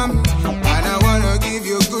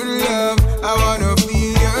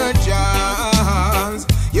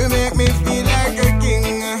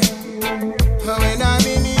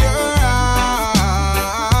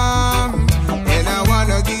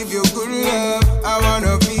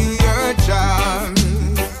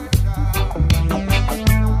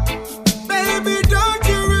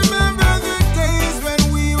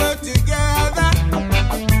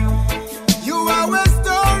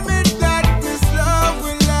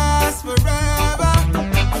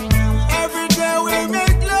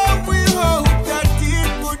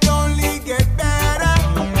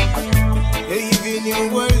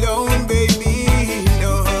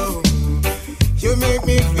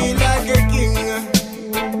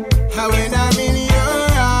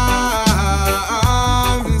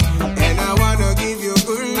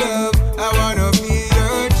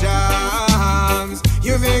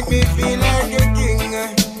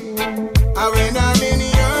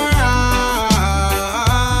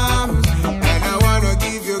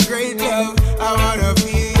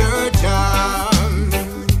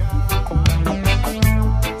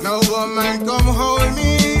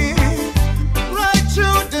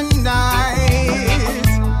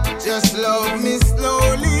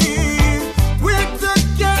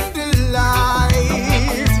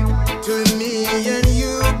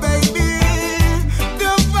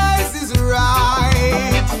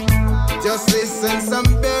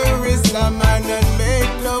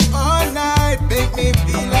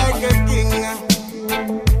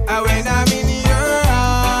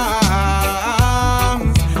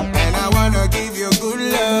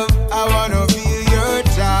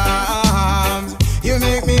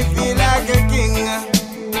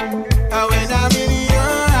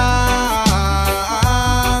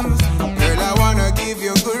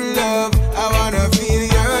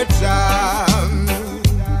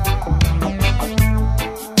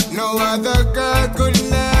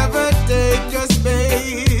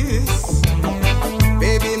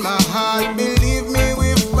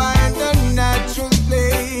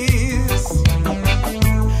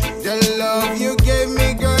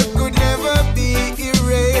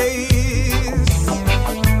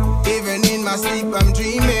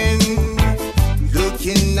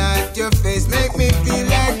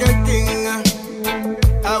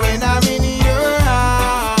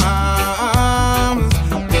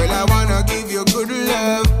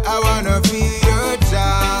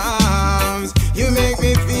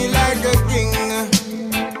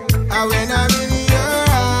And when I'm in your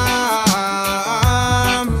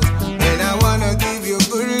arms, and I wanna give you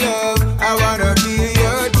good love, I wanna be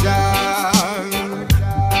your child.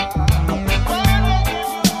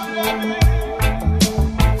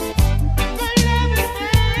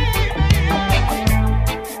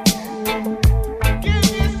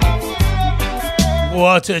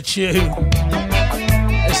 What a tune.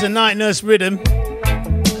 It's a Night Nurse rhythm.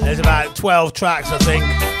 There's about 12 tracks, I think.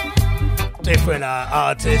 Different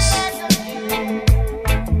artists.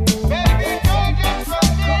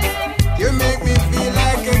 You make me feel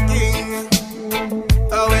like a king.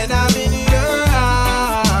 Oh, when I'm in your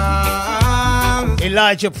arms,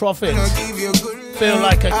 Elijah Prophet. Feel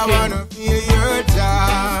like a I king. wanna feel your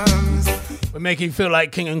charms. We're making you feel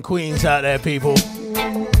like king and queens out there, people.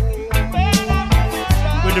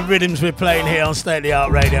 With the rhythms we're playing here on State of the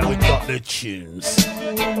Art Radio, we've got the tunes.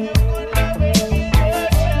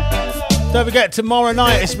 Don't forget, tomorrow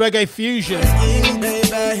night it's Reggae Fusion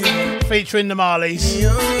featuring the Marleys.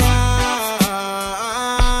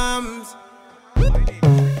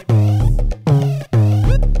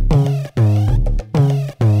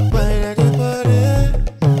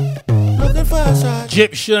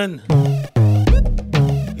 Egyptian.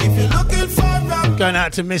 Going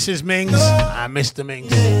out to Mrs. Mings and Mr.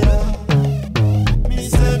 Mings.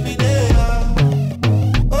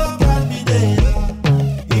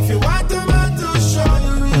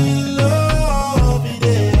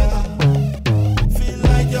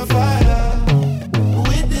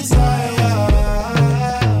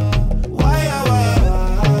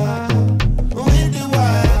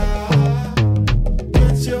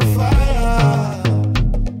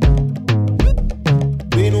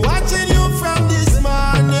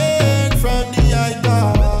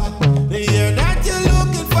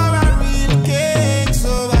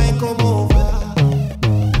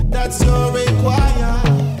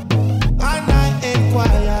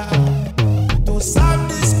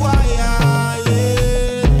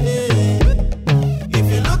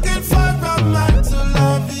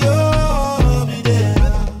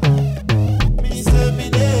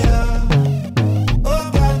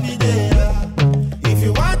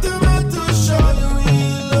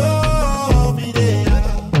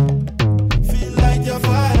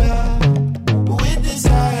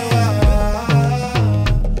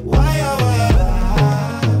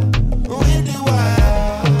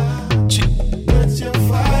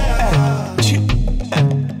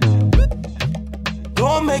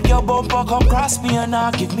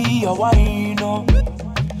 Give me a wine, oh.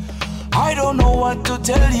 I don't know what to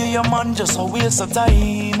tell you, your man just a waste of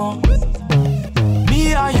time, oh.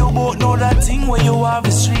 Me and you both know that thing where you have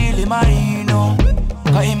is really mine, oh.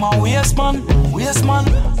 Cause him a waste man,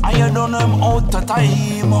 and you don't know him out of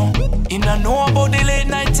time, oh. He don't know about the late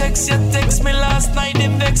night text, you text me last night,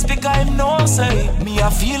 him vex because him no say. Me I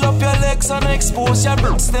feel up your legs and expose your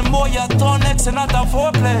bricks, them boy you turn next and not a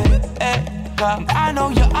foreplay, eh. I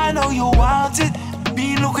know you want it.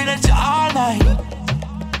 Be looking at you all night.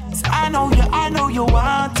 So I know you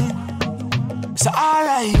want it. So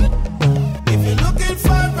alright. If you're looking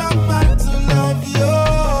for a man to love you,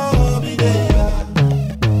 be there.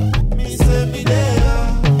 Me say be there.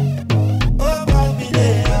 Oh God, be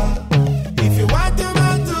there. If you want a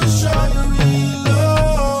man to show you real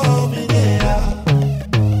love, be there.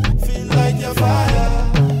 Feel like you're fire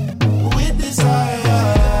with desire.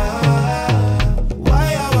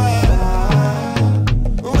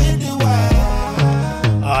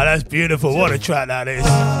 That's beautiful. What a track that is.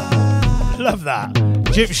 Love that.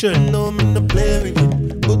 Egyptian. No, I'm in the play with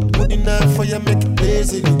it. Good enough for you, make it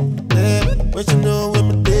lazy. Yeah, when you know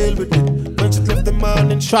when I deal with it. When she left the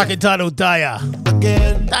morning. Track entitled Daya.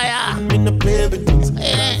 Again. Daya. I'm in the play with it.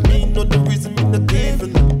 Me know the reason me not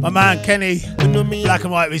giving it. My man Kenny, Black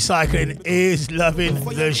and White Recycling, is loving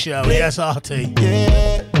the show. Yes, RT.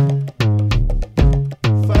 Yeah.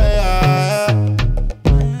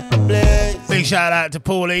 Big shout out to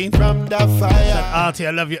Pauline from the fire. And RT, I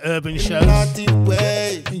love your urban shows.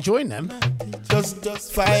 Enjoying them.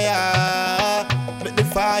 Just fire. Make the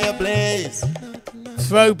fire blaze.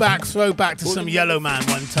 Throwback to some Yellow Man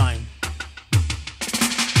one time.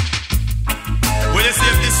 Well, you see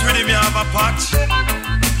if this rhythm you have a patch,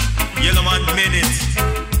 Yellow Man minute.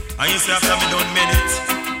 And you say after me done minute,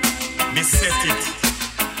 me set it.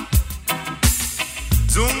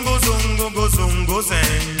 Zungo, zungo, go zungo,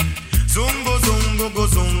 zeng. Zungo, zungo, go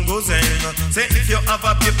zungo, zeng. Say if you have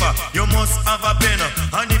a paper, you must have a pen.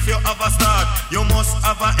 And if you have a start, you must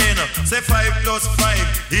have a end. Say 5 plus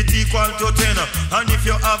 5, it equal to 10. And if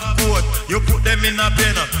you have both, you put them in a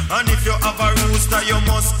pen. And if you have a rooster, you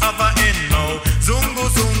must have a hen now.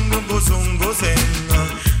 Zungo, zungo, go zungo, zeng.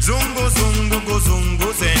 Zungo,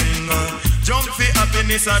 zungo zing. Jump for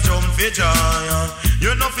happiness and jump for joy.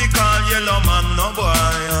 You know fi call yellow man no boy.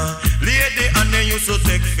 Lady and they used to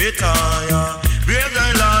take fit tire. Brave the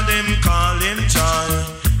Lord them call him child.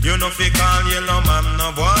 You know fi call yellow man no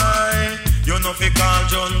boy. You know fi call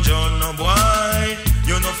John no boy.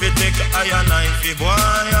 You know fi take iron knife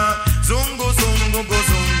boy. Zungo zungo go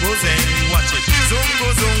zungo zeng. Watch it. Zungo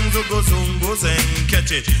zungo go zungo zeng.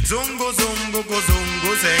 Catch it. Zungo zungo go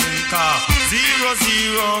zungo zeng. Car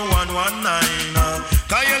 00119.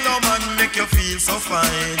 Cause yellow man make you feel so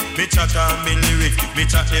fine. Me chat and me lyrics, me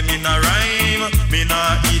chat them in a rhyme. Me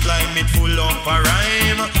nah eat like me full up a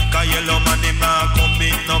rhyme. Cause yellow man him nah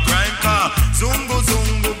commit no crime. Cause zungo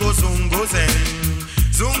zungo go zungo zeng.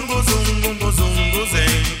 Zungo zungo go zungo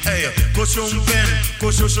zeng. Hey, go shumpeng,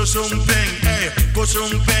 go shumpeng. Hey, go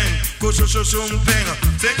shumpeng, go shumpeng.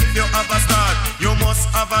 Say if you have a start, you must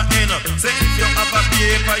have a end. Say if you have a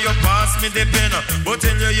paper, you pass me the pen. But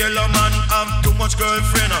tell your yellow man have too much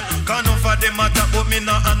girlfriend. Can't know for them matter, but me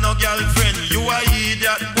not have no girlfriend. You a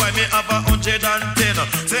idiot, boy, me have 110.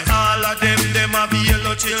 Say all of them have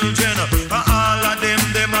yellow children. All of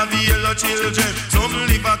them have yellow children. Some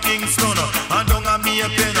live a Kingston, and don't have me a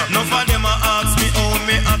pen. None of them ask me how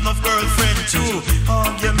me have enough girlfriend too.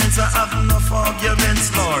 Arguments I have enough arguments,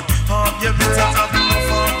 Lord. Arguments I have enough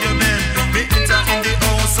arguments. Me enter in the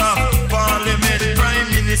House of Parliament. Prime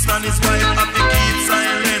Minister and his wife have to keep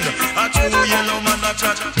silent. A true yellow man a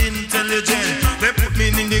chat intelligent. They put me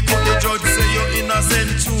in the court, the judge say you're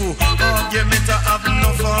innocent too. Argument I have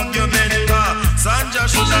enough argument. Sanja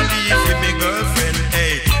should have be me girlfriend.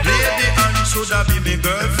 Hey, Lady Anne should have be me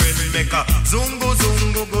girlfriend. Make a zungo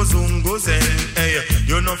zungo go zungo zen. Hey,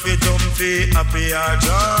 you know fi jump fi happy or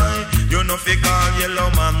joy. You know fi call yellow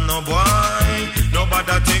man no boy.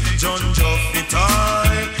 Nobody take John fi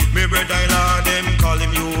tie. Me brother Lord them call him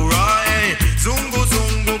you right. Zungo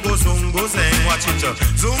zungo go zungo zen. Watch it,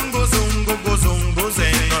 zungo zungo go zungo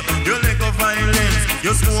zen. You like a violence,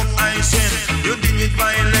 you smoke ice, you deal with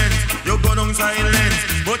violence, you go down silence.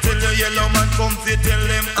 But tell your yellow man come fi tell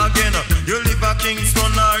them again. You live a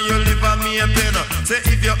Kingston or you live a Maypen. Say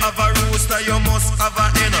if you have a rooster, you must have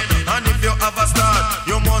a hen. And if you have a star,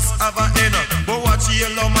 you must have a hen. But watch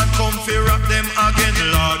yellow man come fi rap them again,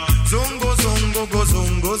 Lord. Zungo zungo go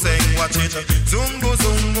zungo zeng. Watch it. Zungo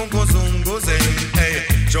zungo go zungo zeng. Hey,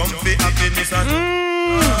 jump fi happiness and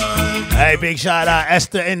hey, big shout out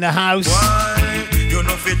Esther in the house. why? You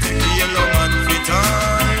know fi take the yellow man fi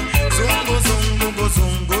time. Zungo zungo go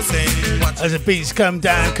zungo zeng. As the beats come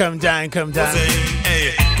down.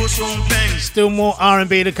 Hey, push on bang. Still more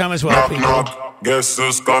R&B to come as well, people. Knock. Guess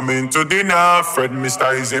who's coming to dinner? Fred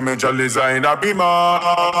Mr. His image a design a beamer. Oh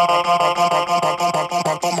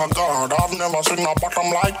my God, I've never seen a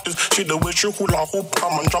bottom like this. See the way she hula hoop,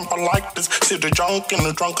 come and jump like this. See the junk in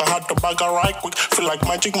the trunk, I had to bag her right quick. Feel like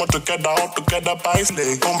magic, more together, all together by his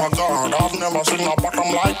leg. Oh my God, I've never seen a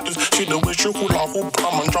bottom like this. See the way she hula hoop,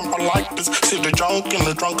 come and jump like this. See the junk in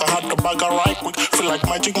the trunk, I had to bag her right quick. Feel like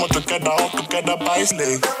magic, more together, all together by his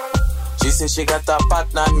leg. She said she got a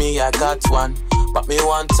partner, me I got one. But me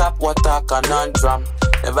want tap water conundrum.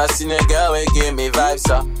 Never seen a girl with give me vibes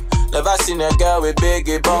up. Never seen a girl with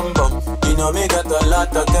biggie bum bum. You know me got a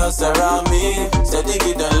lot of girls around me. Said they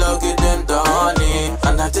give them love, give them the honey.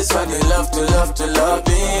 And that is why they love me.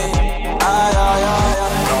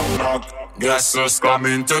 Knock, knock. Guess who's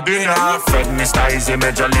coming to dinner? Fred Mr. His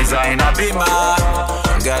image a design a beamer.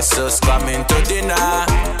 Guess who's coming to dinner?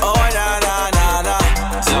 Oh na na na na.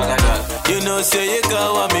 You know say you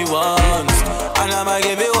got what me want, and I'ma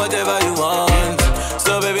give you whatever you want.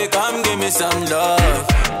 So baby come give me some love.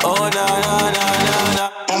 Oh na na na na na.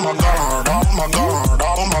 Oh my God, oh my God,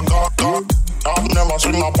 oh my God, God. I've never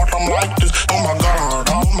seen a bottom like this. Oh my God,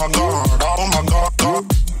 oh my God, oh my God, God.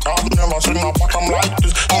 I've never seen a bottom like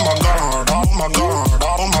this. Oh my God, oh my God,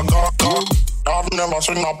 oh my God, God. I've never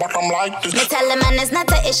seen a bottom like this. Me tell the man it's not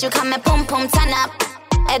the issue, come me pum pum turn up.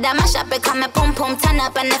 Head on my shop, it come me pum pum turn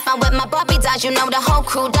up. And if I'm with my Bobby dolls, you know the whole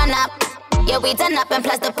crew done up. Yeah, we done up and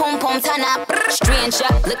plus the pum pum turn up. Stranger,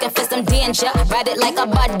 looking for some danger. Ride it like a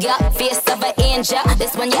budger, face of an angel.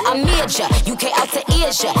 This one, yeah, I'm major. UK out to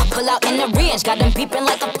Asia. Pull out in the range, got them beeping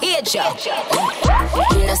like a pager.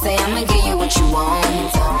 You know, say I'ma give you what you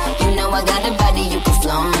want. You know I got a body you can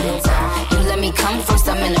flaunt. You let me come first,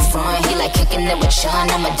 I'm in the front. He like kicking it with Sean,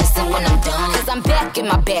 I'ma diss it when I'm done. Cause I'm back in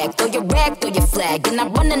my bag, throw your rag, throw your flag. And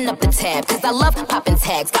I'm running up the tab, cause I love popping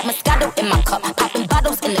tags. Got Moscato in my cup, popping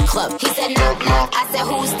bottles in the club. He said knock, knock, I said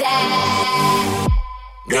who's that?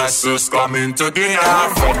 Guess who's coming to dinner?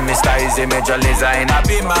 Fred Mr. His image a design a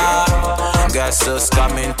beamer. Guess who's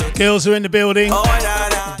coming to Girls are in the building.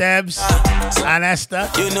 Debs and Esther.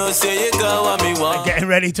 You know, say you go what me want. Getting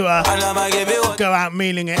ready to go out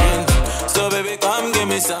mealing it. So baby, come give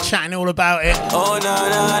me some. Chatting all about it. Oh na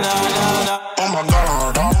na na na na. Oh my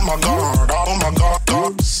god, oh my god, oh my god,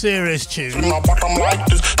 god. Serious tune. In my bottom like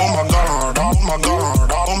this. Oh my god, oh my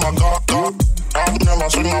god, oh my god, god. I've never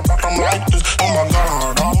seen my bottom like this. Oh my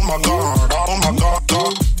god, oh my god, oh my god,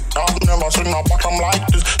 god. I've never seen my bottom like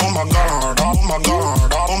this. Oh my god, oh my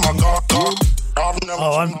god, oh my god, god. I've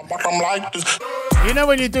never seen my bottom like this. You know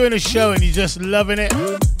when you're doing a show and you're just loving it?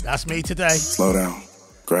 That's me today. Slow down,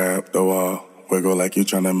 grab the wall, wiggle like you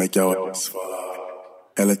tryna make your ass fall off.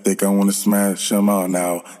 Hella thick, I wanna smash them all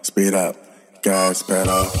now. Speed up, gas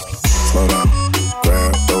pedal. Slow down,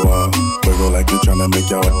 grab the wall, wiggle like you tryna make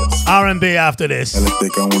your ass. R&B after this. Hella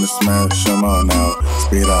thick, I wanna smash them all now.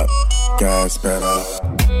 Speed up, gas pedal.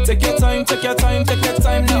 Take your time, take your time, take your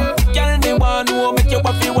time now. Girl, me want to make your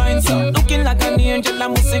body wine so. Looking like an angel, I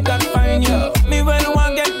must see God find you. Me well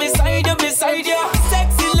want get beside you, beside you.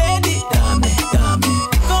 Sexy lady, dame, dame.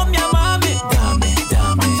 Come here, mommy, dame,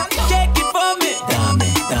 dame. Shake it for me, dame,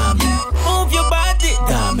 dame. Move your body,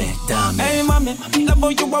 dame, dame. Hey, mommy, love how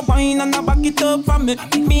you a wine and I back it up for me.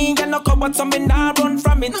 Me and no cupboard, so me nah run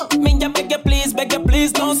from it. Me ya beg you please,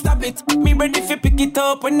 don't stop it. Me ready if you pick it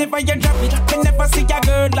up whenever you drop it. Whenever see a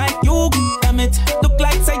girl like you, damn it. Look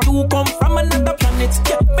like say you come from another planet.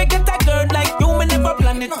 Yeah, forget a girl like you, me never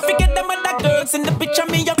plan it. Forget them other girls in the picture,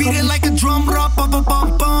 me you beat it like a drum, rock, bum, bum,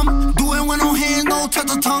 bum, bum. Do it with no hands, no touch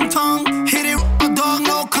the tongue, tongue. Hit it, a dog,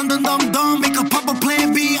 no condom, dum, dum. Make a pop a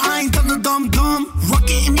plan B, I ain't done the dumb, dumb. Rock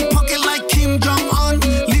it in me pocket like Kim Jong-un.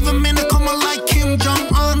 Leave him in a coma like Kim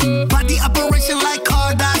Jong-un. Body operation like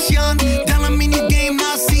Kardashian. Down a mini game,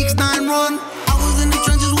 now 6-9 run. I was in the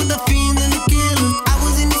trenches with the fiends and the killers. I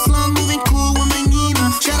was in the slum moving cool with my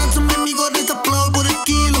Nina. Shout out to my amigo, they the plug with the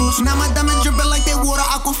kilos. Now my diamonds dripping like they water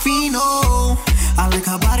Aquafino. I like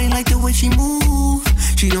her body like the way she move.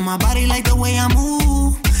 She know my body like the way I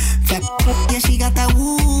move. Fat, yeah, she got that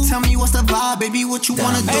woo. Tell me what's the vibe, baby, what you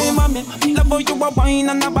wanna do? Hey, mommy, love how you a wine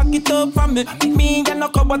and I back it up for me. Me and no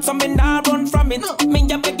cupboard, so me nah run from it. Me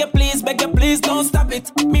ya beg you please, don't stop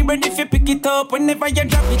it. Me ready if you pick it up whenever you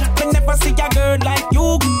drop it. Whenever see a girl like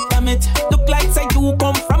you, damn it. Look like say you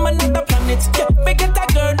come from another planet. Yeah, forget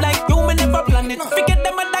a girl like you, me never plan it. Forget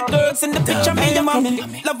them other girls in the picture, me ya mommy.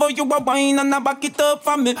 Love how you a wine and I back it up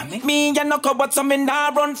for me. Me and no cupboard, so me nah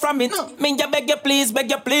run from it. Me ya beg you please,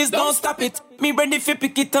 don't stop it. Me ready if you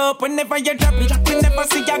pick it up whenever you drop it. Whenever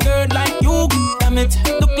see a girl like you, damn it.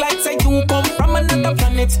 Look like say you come from another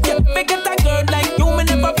planet. Yeah, forget a girl like you, me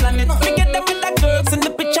never plan it. Forget them other girls in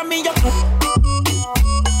the picture, me up.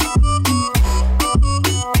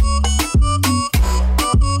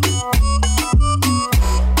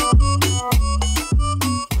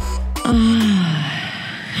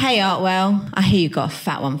 Hey Artwell, I hear you got a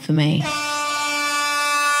fat one for me.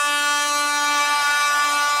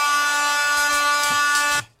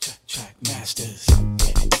 Masters,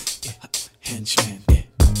 henchmen,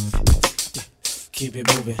 keep it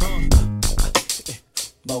moving.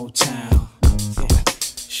 Motown,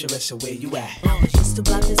 Sharissa, where you at? I was just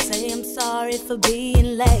about to say I'm sorry for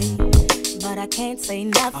being late, but I can't say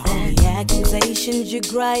nothing. The accusations, you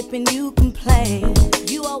gripe and you complain.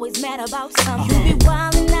 You always mad about something. You be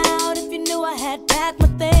wildin' out if you knew I had packed my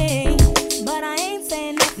things, but I ain't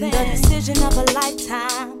saying nothing. The decision of a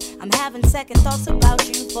lifetime. I'm having second thoughts about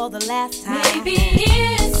you for the last time. Maybe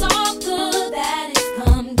it's all good that it's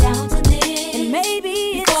come down to this. And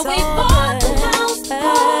maybe before it's we all bought good. the house, the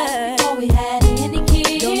cars, before we had any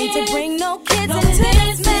kids. Don't need to bring no kids into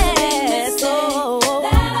this mess. Oh,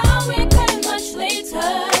 that all regret much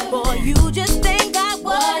later. Boy, you just ain't got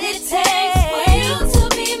what it takes for you to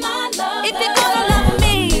be my lover. If you're gonna love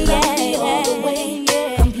me, yeah, all the way,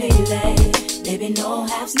 yeah, completely. Baby, no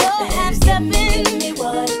half stepping. Give me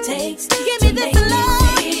what it takes. Give me this love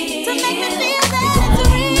to make me feel that it's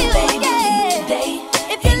real, yeah.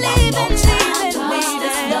 If you're leaving me,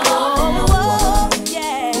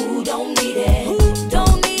 yeah. Who don't need it?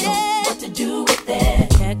 What to do with it?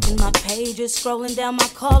 Checking my pages, scrolling down my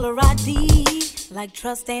caller ID, like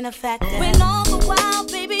trust ain't a factor. When all the while,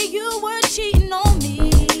 baby, you were cheating on me.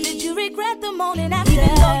 Did you regret the morning after?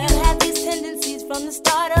 Even though you had these tendencies from the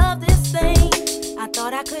start of this thing, I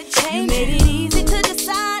thought I could change. You made it easy to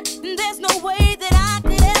decide, and there's no way that I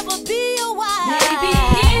could ever be your wife. Maybe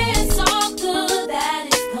it's all good that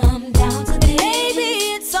it's come down to this. Maybe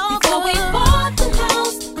it's all before good. We bought the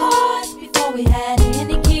house, the cars, before we had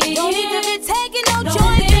any kids. Don't need to be taking no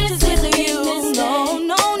joint pictures with you.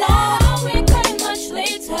 No. I'll regret much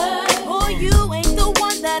later. Boy, you ain't the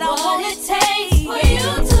one that I want it takes for you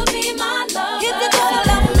to be my lover. If you're gonna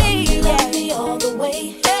love me.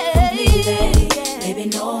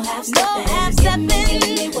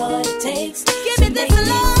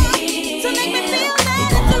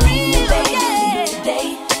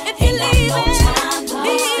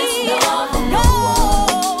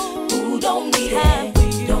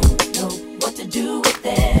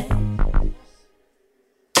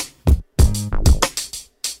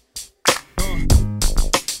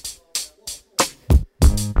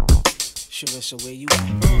 Sharissa, where you at?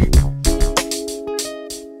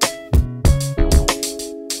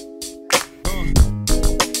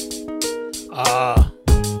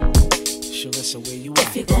 Sharissa, where you at?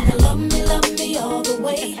 If you're gonna love me all the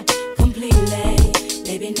way, completely.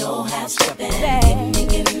 Baby, no half stepping.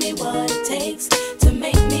 Give me what it takes to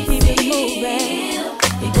make me feel.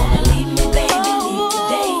 You're gonna leave me, baby, leave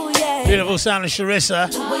today. Beautiful sound of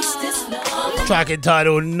Sharissa. Track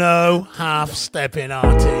entitled No Half Stepping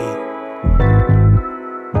Artie.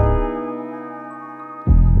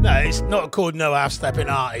 No, it's not called No Half Stepping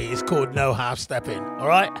Artie, it's called No Half Stepping,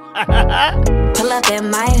 alright? Pull up in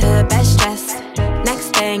my hood, best dress.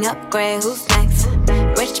 Next thing, upgrade, who's next?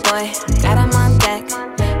 Rich boy, got him on deck.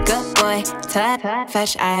 Good boy, tight,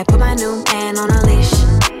 fresh. I put my new man on a leash.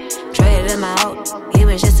 Traded him out, he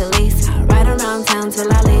was just a lease. I ride around town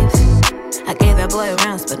till I leave. I gave that boy a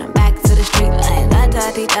round, spin him back to the street like la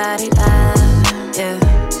da di da di da. Yeah,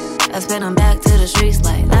 I spin him back to the streets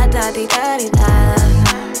like la da di da di da.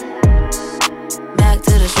 Back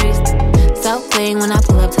to the streets, so clean when I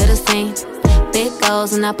pull up to the scene. Big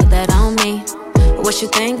goals and I put that on me. What you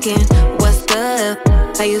thinking? What's good?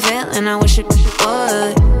 How you feeling? I wish you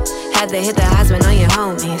would. Had to hit the husband on your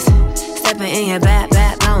homies. Stepping in your back,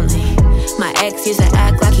 lonely. My ex used to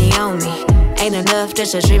act like he owned me. Ain't enough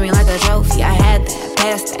just to treat me like a trophy. I had that,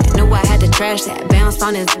 passed that, knew I had to trash that. Bounced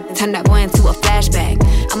on his, turned that boy into a flashback.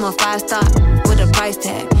 I'm a 5-star with a price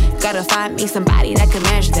tag. Gotta find me somebody that can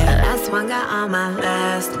match that. Last one got on my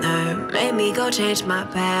last nerve. Made me go change my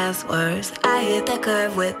passwords. I hit the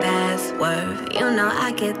curve with password. You know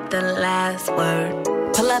I get the last word.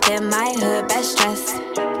 Pull up in my hood, best dress.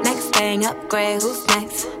 Next thing, upgrade, who's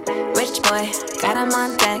next? Rich boy, got him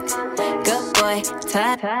on deck. Good boy,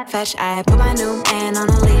 tight, fresh. I put my new man on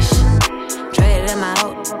a leash. Traded him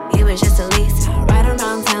out, he was just a lease. I ride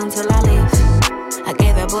around town till I leave. I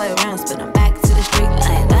gave that boy a round, spin him back to the street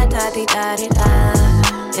like la da di da di da.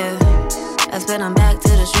 Yeah, I spin him back to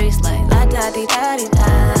the streets like la da di da di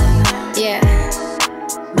da. Yeah,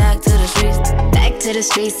 back to the streets. Back to the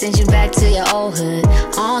streets, send you back to your old hood.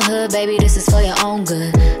 On hood, baby, this is for your own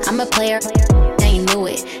good. I'm a player, now you knew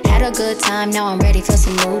it. Had a good time, now I'm ready for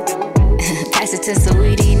some new. Pass it to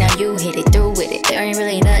Saweetie, now you hit it through with it. There ain't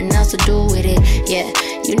really nothing else to do with it. Yeah,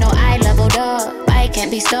 you know I leveled up, I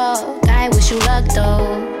can't be stopped. I wish you luck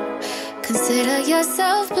though. Consider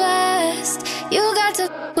yourself blessed. You got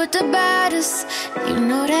to with the baddest. You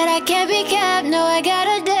know that I can't be kept. No, I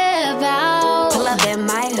gotta dip out. Pull up in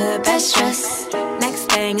my hood, best dress.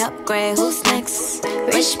 Next thing, upgrade, who's next?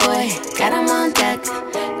 Rich boy, got him on deck.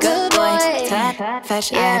 Good boy, tight,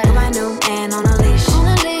 fresh. I put my new man on a leash.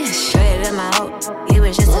 Traded him out, he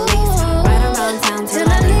was just a lease. Right around town till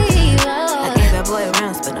I leave. I gave that boy a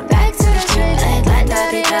round, spin him back to the street like la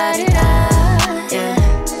da di da di da.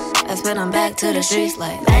 Yeah, I spin him back to the streets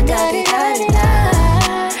like la da di da di da.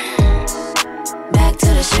 Back to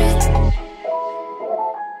the streets.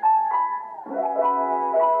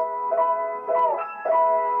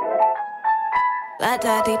 La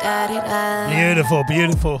da di da di da. Beautiful,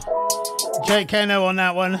 beautiful. Jake Keno on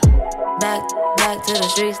that one. Back to the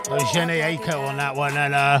streets. Jenny Aiko on that one,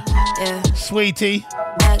 and yeah. Sweetie.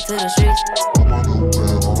 Back to the streets.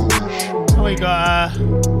 Oh, we got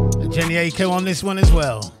Jenny Aiko on this one as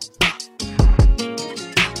well.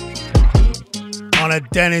 On a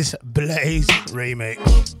Dennis Blaze remix.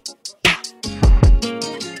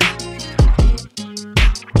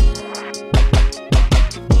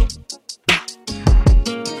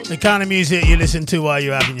 The kind of music you listen to while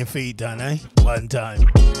you're having your feet done, eh? One time.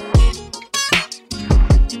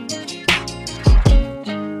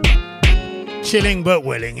 Chilling but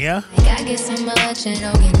willing, yeah? I get so much and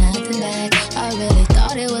don't get nothing back. I really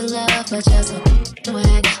thought it was love, but just a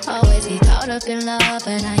whack. Always get caught up in love,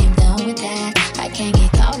 and I am done with that. I can't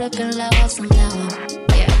get caught up in love, so now I'm,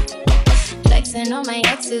 flexing on my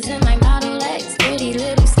exes and my Model X. Pretty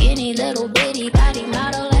little skinny little bitty body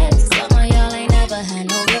Model X. Some of y'all ain't never had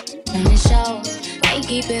no real and it shows. I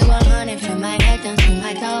keep it 100 from my head down to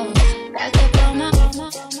my toes.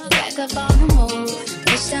 Back up on the move.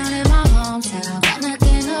 Push down in my hometown, got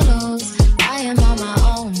nothing to lose. I am on my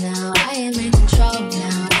own now, I am in control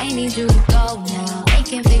now. I need you to go now, I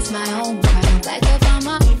can fix my own crown. Back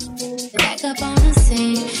up on the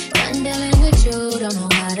scene. Done dealing with you, don't know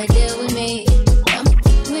how to deal with me. Done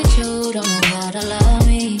with you, don't know how to love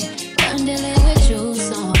me. Done dealing with you,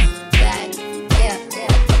 so I'm back, yeah.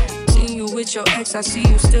 See you with your ex, I see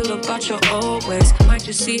you still about your old ways. Might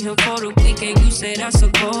just see him for the weekend, you say that's a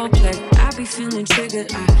cold play. I be feeling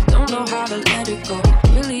triggered, I don't know how to let it go.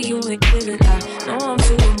 Really, you ain't feeling, I know I'm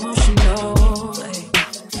too emotional.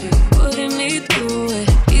 Putting me through it,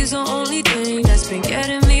 he's the only thing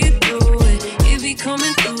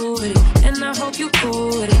hope you cool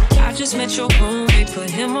with it. I just met your homie, put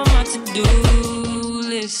him on my to-do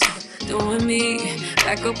list. Doing me,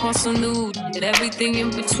 back up on some new, did everything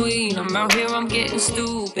in between. I'm out here, I'm getting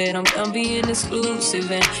stupid. I'm done being exclusive,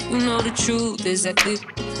 and you know the truth is that this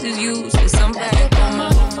is useless. I'm back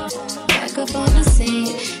up on the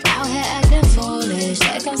scene, out here acting foolish,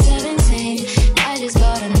 like I'm 17. I just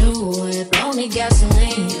bought a new whip, only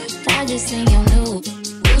gasoline. I just think I'm new,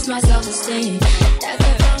 lose my self-esteem.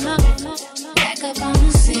 Back up on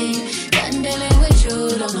the scene, done dealing with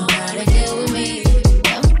you, don't know how to deal with me.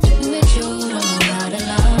 With you, don't know how to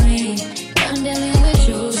love me. Done dealing with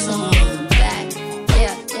you, so I'm back,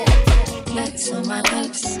 yeah. Flex on my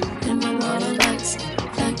legs, in my Model X.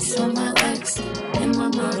 Flex on my legs, in my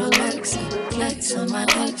Model X. Flex on my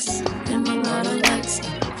legs, in my Model X.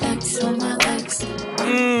 Flex on my legs.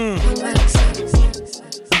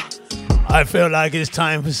 I feel like it's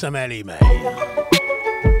time for some Ellie Mae.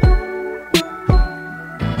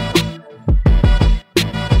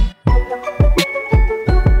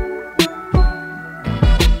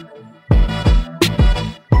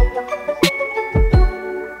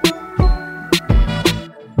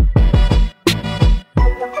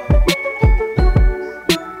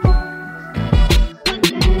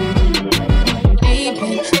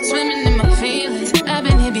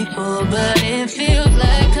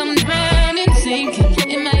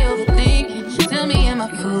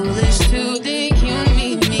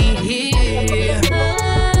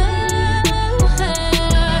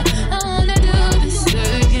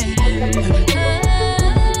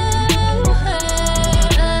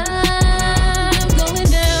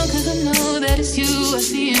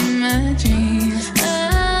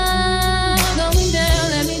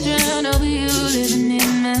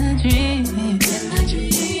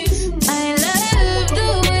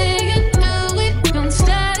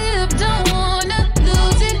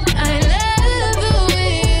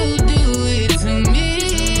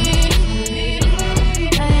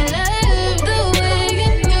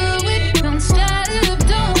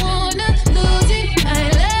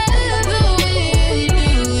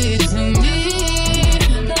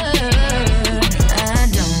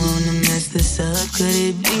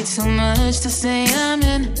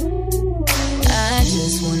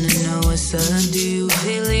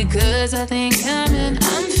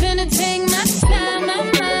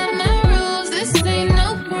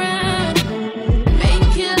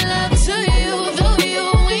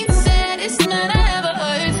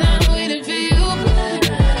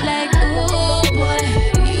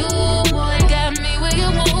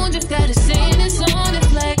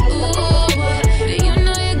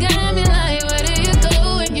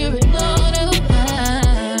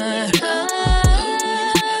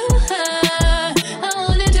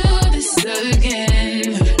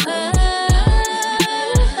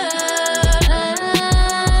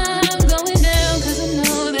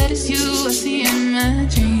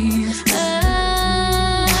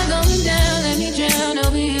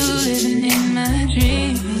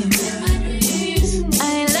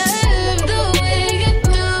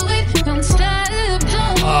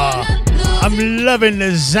 Loving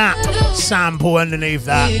the Zap sample underneath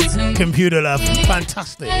that. Computer Love,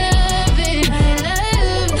 fantastic.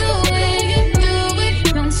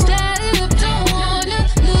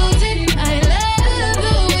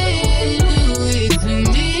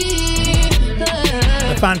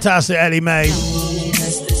 The fantastic Ellie Mae.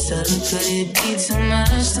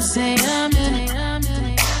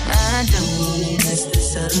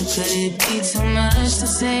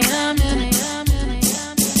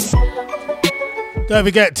 Don't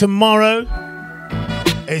forget, tomorrow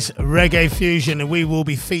it's Reggae Fusion, and we will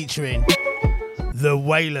be featuring the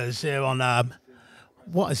Wailers here on,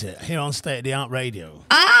 what is it? Here on State of the Art Radio.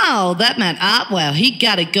 Oh, that man Artwell, he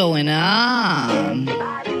got it going on.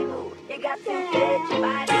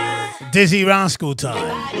 Dizzy Rascal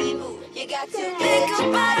time. You got to make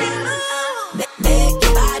your body move. Make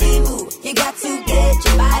your body move. You got to get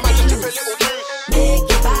your body loose. Make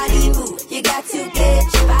your body move. You got to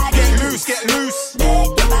get your body loose. Get loose.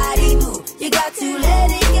 Make your body move. You got to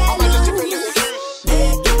let it get loose.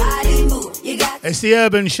 Make your body move. You got. It's the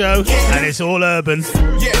Urban Show, and it's all urban.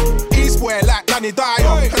 Yeah. Square like Danny Dyer.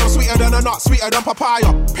 And I'm sweeter than a nut, sweeter than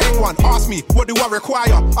papaya. Penguin, ask me, what do I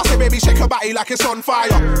require? I say, baby, shake your body like it's on fire.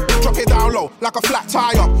 Drop it down low, like a flat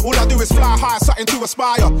tire. All I do is fly high, something to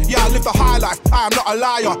aspire. Yeah, I live the high life, I am not a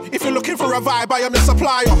liar. If you're looking for a vibe, I am the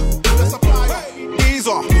supplier.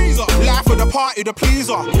 Easer, life of the party, the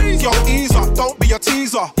pleaser. Yo, easer, don't be a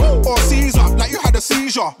teaser. Or Caesar, like you had a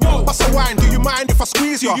seizure. Bust a wine, do you mind if I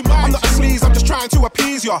squeeze ya? I'm not a sleaze, I'm just trying to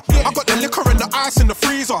appease ya. I got the liquor and the ice in the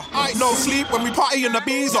freezer. No sleep when we party in the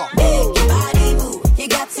beezer. Make your body You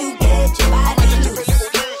got to get your body loose.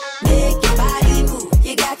 Make your body move.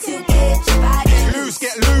 You got to get your body loose.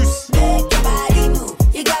 Get loose. Make your body move.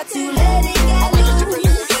 You got to let it get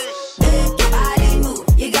loose. Make your body move.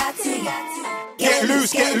 You got to get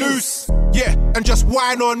loose, get loose. Yeah, and just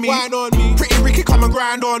whine on me. Pretty Ricky, come and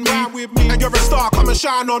grind on me. With me. And you're a star, come and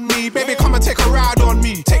shine on me. Baby, come and take a ride on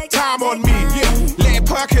me. Take time on me. Yeah, let it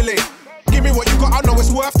percolate. Give me what you got, I know it's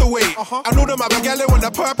worth the wait. I know them other gals wanna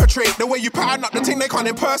perpetrate. The way you pattern up the thing they can't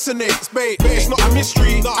impersonate. It's bait, it's not a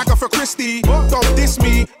mystery. Agatha Christie, don't diss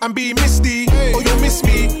me and be misty, or you'll miss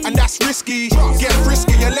me, and that's risky. Get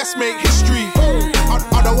frisky and let's make history.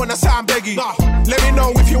 I don't wanna sound beggy. Let me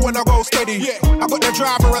know if you wanna go steady. I got the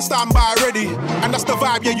driver and standby ready, and that's the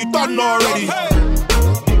vibe. Yeah, you done already.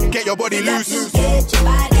 Get your body loose. Get your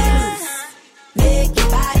body loose. Make your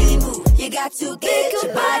body move. You got to get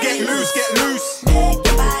your body get loose. Get loose. Make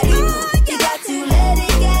your body move. You got to let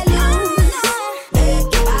it get loose.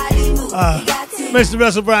 Make your body move. You got to. Mr.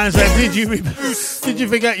 Russell Bryan said, did you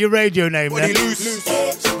forget your radio name then?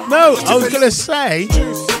 No, I was going to say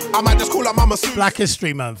I might just call up Mama Sue. Black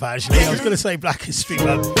History Month, actually. I was going to say Black History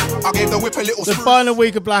Month. I gave the whip a little The screw. final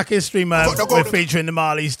week of Black History Month, we're featuring the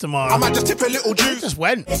Marleys tomorrow. I might just tip a little juice. Just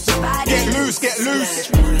went. Get loose, get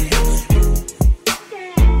loose.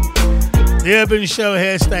 The Urban Show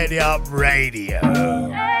here, State of the Art Radio.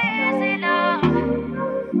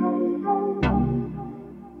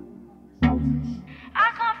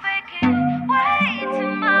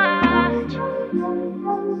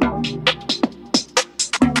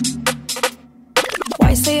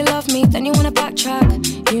 Why say you love me, then you wanna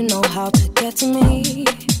backtrack? You know how to get to me.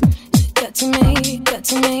 Get to me, get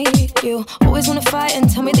to me. You always wanna fight and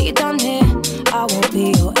tell me that you're done here. I won't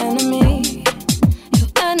be your enemy.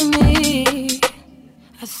 Enemy.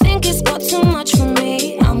 I think it's got too much for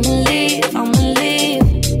me. I'ma leave. I'm a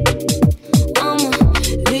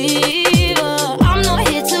leaver. I'm not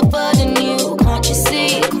here to burden you. Can't you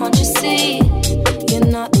see? You're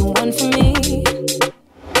not the one for me.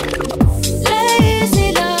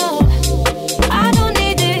 Lazy love, I don't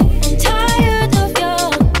need it. I'm tired of you.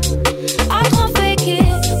 I can't fake it.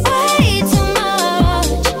 Way too much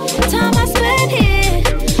time I spend here.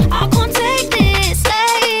 I can't take this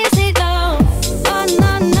lazy love. Oh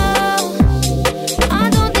no no, I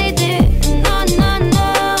don't need it. No no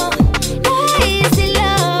no, lazy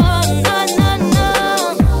love. No no no,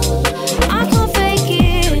 I can't fake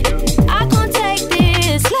it. I can't take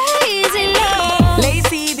this lazy love.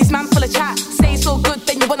 Lazy, this man full of chat. Say so good,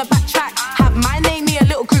 then you wanna backtrack. Have my name in a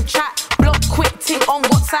little group chat. Block quick ting on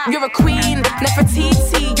WhatsApp. You're a queen,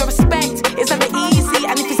 Nefertiti. Your respect is never easy.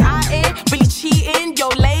 And if it's out here, really cheating, yo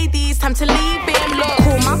ladies, time to leave him. Look,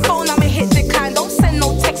 call my phone, I'ma hit decline. Don't send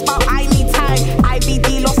no text, but I need time.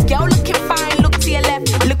 IBD lost girl looking fine. Look to your left,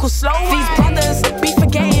 little slow. These brothers be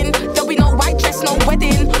forgetting. There'll be no white dress, no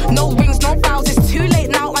wedding, no rings, no vows. It's too late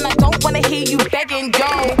now, and I don't wanna hear you begging,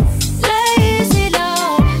 yo. Lazy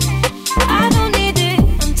love, I don't need it.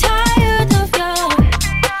 I'm tired of you.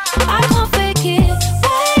 I can't fake it.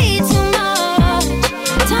 Way too much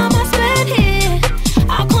time I spend here.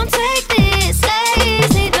 I can't take this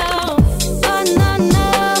lazy love. Oh no no,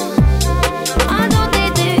 I don't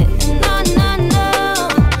need it. No no no,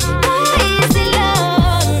 lazy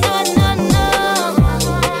love. No no no,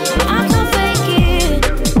 I can't fake it.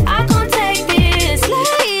 I can't take this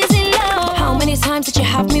lazy love. How many times did you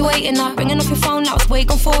have me waiting up? Ringing off your phone, now it's way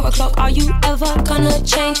gone 4 o'clock. Are you ever gonna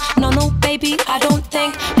change? No, baby, I don't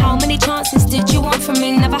think. How many chances did you want from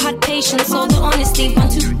me? Never had patience or the honesty. One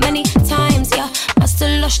too many times, yeah. Must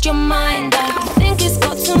have lost your mind. I think it's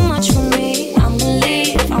got too much for me. I'ma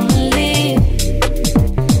leave. I'm a leaver.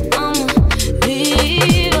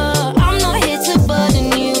 I'm not here to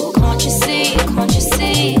burden you. Can't you see?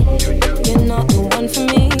 You're not the one for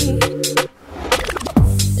me.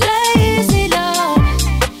 Lazy love,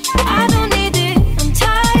 I don't need it. I'm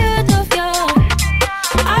tired of you.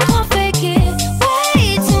 I can't fake it.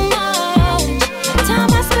 Way too much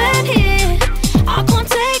time I spend here. I can't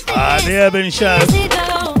take this. The Urban Show, lazy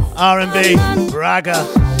love. R&B, Bragga,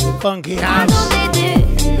 Funky House,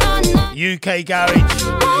 UK Garage,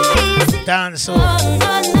 Dancehall,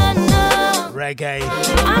 Reggae,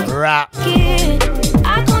 Rap, I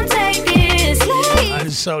can't take this lazy.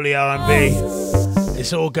 and solely R&B.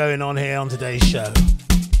 It's all going on here on today's show.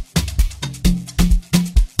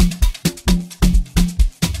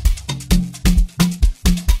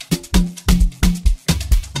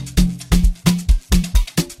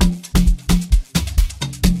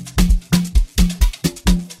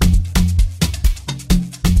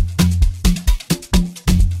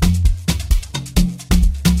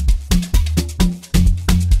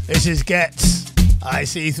 This is Gets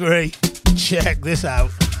IC3, check this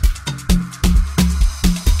out.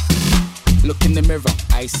 Look in the mirror,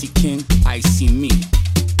 I see king, I see me.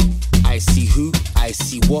 I see who, I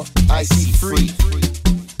see what, I see free.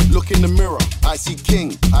 Look in the mirror, I see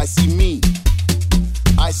king, I see me.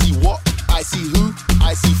 I see what, I see who,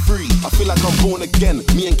 I see free. I feel like I'm born again.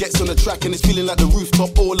 Me and Gets on the track and it's feeling like the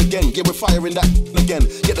rooftop all again. Yeah, we're firing that again.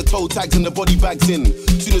 Get the toe tags and the body bags in.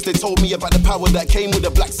 Soon as they told me about the power that came with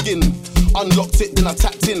the black skin. Unlocked it, then I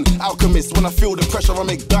tapped in. Alchemist, when I feel the pressure, I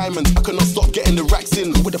make diamonds. I cannot stop getting the racks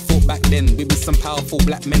in. Who would have thought back then? We was some powerful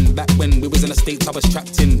black men. Back when we was in the States, I was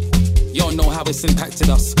trapped in. You don't know how it's impacted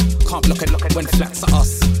us. Can't look at when flats are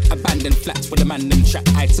us. Abandoned flats with a man them trap.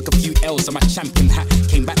 I took a few L's on my champion hat.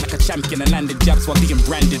 Came back like a champion and landed jabs while being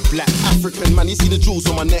branded black. African man, you see the jewels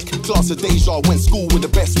on my neck. Class of deja, went school with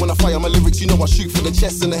the best. When I fire my lyrics, you know I shoot for the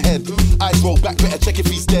chest and the head. Eyes roll back, better check if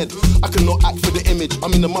he's dead. I cannot act for the image.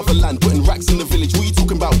 I'm in the motherland, putting racks in the village. What you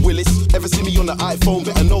talking about, Willis? Ever see me on the iPhone?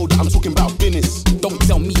 Better know that I'm talking about business. Don't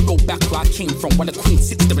tell me go back where I came from, where the queen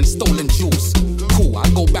sits there in stolen jewels. Cool, I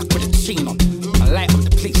go back with a chain on. I light up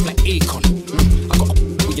the place like Akon. I got a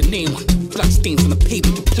with your name on. Blood stains on the paper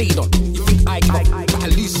you played on. You think I give up, but I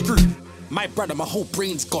lose screw. My brother, my whole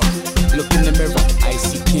brain's gone. Look in the mirror, I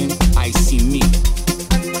see king, I see me.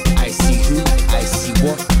 I see who, I see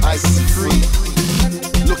what, I see free.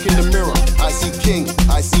 Look in the mirror, I see king,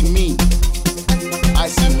 I see me. I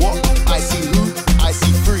see what, I see who, I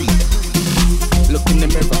see free. Look in the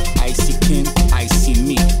mirror, I see king, I see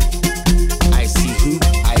me. I see who,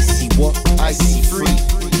 I see what, I see free.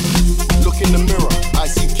 Look in the mirror, I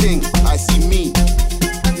see king, I see me.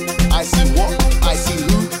 I see what, I see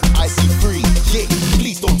who, I see free. Yeah,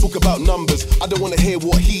 please don't talk about numbers. I don't wanna hear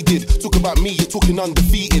what he did. Talk about me, you're talking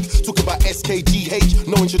undefeated. Talk about SKGH,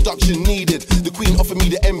 no introduction needed. The queen offered me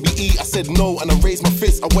the MBE, I said no, and I raised my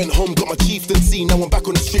fist. I went home, got my chieftaincy. Now I'm back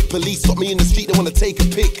on the street. Police stop me in the street, they wanna take a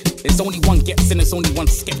pic. There's only one Gets and there's only one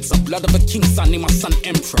Skepta. Blood of a king's son, name my son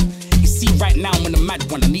Emperor. You see right now I'm in a mad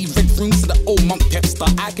one. I need red rooms to the old monk Pepster.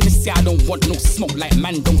 I can say I don't want no smoke, like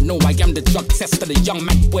man don't know. I am the drug tester, the young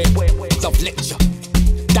man boy. Love lecture.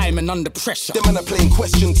 Diamond under pressure. Them man are playing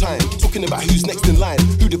question time. Talking about who's next in line.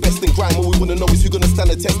 Who the best in grime. All we wanna know is who gonna stand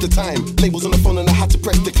the test of time. Labels on the phone and I had to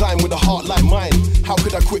press decline with a heart like mine. How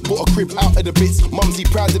could I quit? Bought a crib out of the bits. Mumsy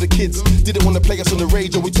proud of the kids. Didn't wanna play us on the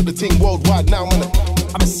radio. We took the team worldwide. Now man,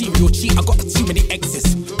 I'm a serial cheat. I got too many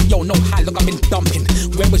exes. Yo, know how long I've been dumping.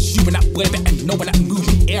 Where was you when that boy better know when that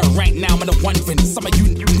moving air right now? Man, I'm wondering. Some of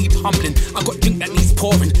you need humbling. I got drink that needs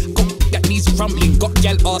pouring. Got that needs rumbling. Got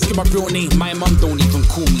gal asking my real name. My mum don't even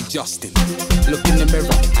call me Justin. Look in the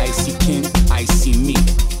mirror, I see king, I see me.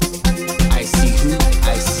 I see who,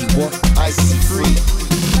 I see what, I see free.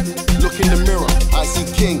 Look in the mirror, I see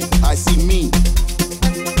king, I see me.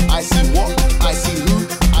 I see what, I see who,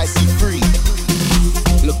 I see free.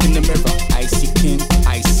 Look in the mirror, I see king,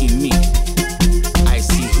 I see me. I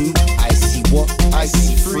see who, I see what, I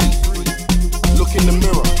see free. Look in the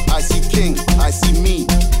mirror, I see king, I see me.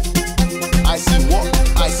 I see what,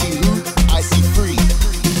 I see who, I see free.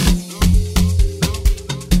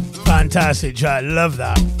 Fantastic track, love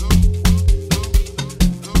that.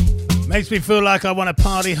 Makes me feel like I want to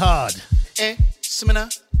party hard. Semina.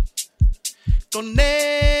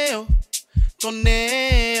 Toneo,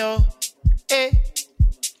 Toneo,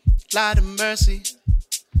 Lord of mercy.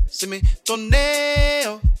 See me,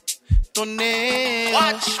 Toneo, Toneo.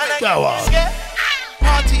 Watch, go on.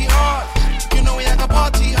 Party hard, you know we like a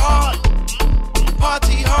party hard.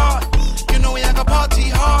 Party hard, you know we like a party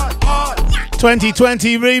hard, hard.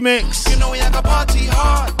 2020 remix. You know we like a party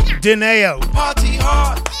hard. Dineo. Party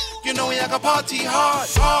hard, you know we like a party hard,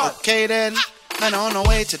 hard. Okay then. Man, on the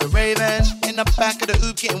way to the Raven. In the back of the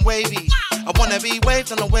oop getting wavy. I wanna be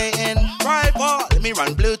waved on the way in. Right, what? Let me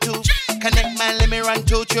run Bluetooth. Connect, man, let me run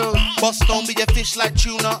choo-choo. Boss, don't be a fish like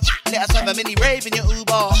tuna. Let us have a mini rave in your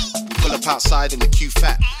Uber. Pull up outside in the queue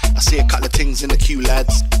fat. I see a couple of things in the queue,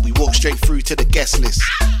 lads. We walk straight through to the guest list.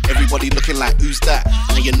 Everybody looking like, who's that?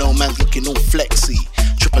 And you know man's looking all flexy.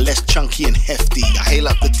 Triple S chunky and hefty. I hail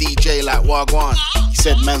up the DJ like Wagwan. He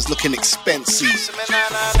said man's looking expensive.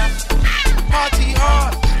 Party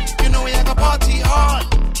hard, you know we like a party hard.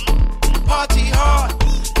 Party hard,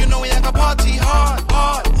 you know we like a party hard,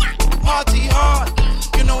 hard. Party hard,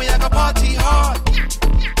 you know we like a party hard.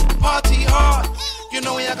 Party hard, you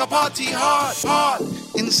know we like a party hard, hard.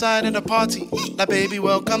 Inside of the party, like baby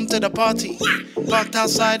welcome to the party. Parked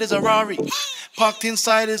outside is a Rari, parked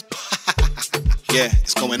inside is yeah,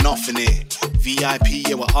 it's going off in here. VIP,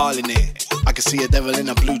 yeah, we're all in it. I can see a devil in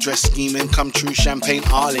a blue dress scheming, come true, champagne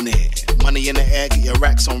all in it. Money in the air, get your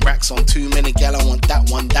racks on. Too many gal, I want that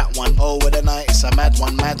one. Oh, with a night, it's a mad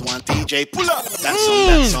one. DJ, pull up. That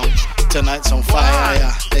song. Tonight's on fire,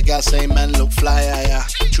 yeah. The gal say, man, look fly, yeah.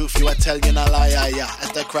 Truth, you I tell you, not lie, yeah.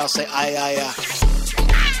 As the crowd say, aye, yeah.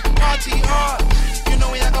 Party hard. You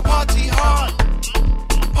know we like a party hard.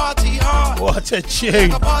 Party hard. What a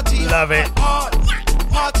tune. Love it.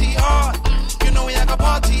 Party hard. You know we like a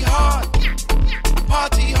party hard.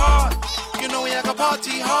 Party hard. You know we like a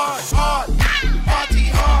party hard. Party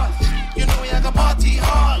hard. You know we like a party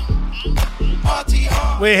hard. Party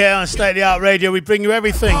hard. We're here on State of the Art Radio. We bring you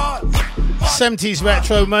everything. 70s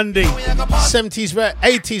Retro Monday.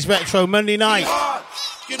 80s Retro Monday night.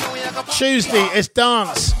 Tuesday is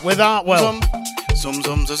Dance with Artwell.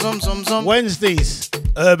 Wednesdays,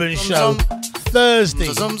 Urban Show. Thursday,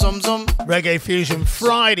 Reggae Fusion.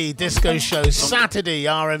 Friday, Disco Show. Saturday,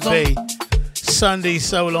 R&B. Sunday,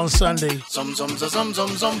 Soul on Sunday.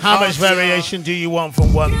 How much variation do you want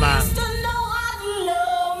from one man?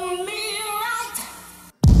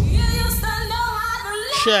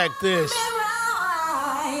 Check this.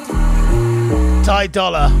 Ty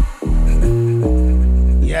Dolla.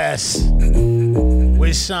 Yes.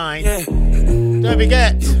 We signed. Yeah. Don't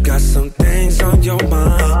forget. You got some things on your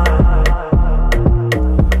mind.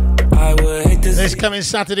 I would hate to this coming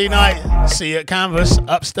Saturday night. See you at Canvas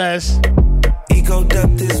upstairs. Ego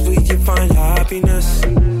depth is where you find happiness.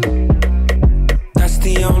 That's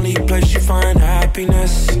the only place you find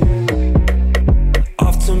happiness.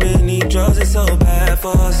 Off too many drugs, it's so bad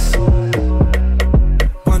for us.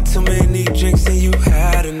 One too many drinks and you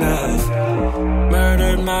had enough.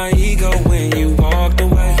 Murdered my ego when you walked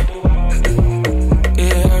away.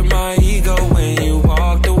 It hurt my ego when you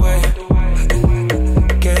walked away.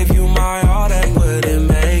 Gave you my all that wouldn't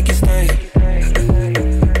make you stay.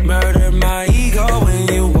 Murdered my ego when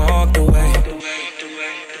you walked away.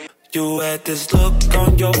 You had this look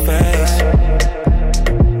on your face.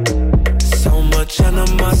 So much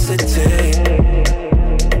animosity.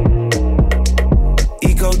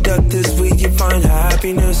 Ego death is where you find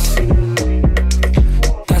happiness.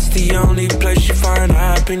 That's the only place you find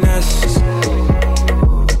happiness.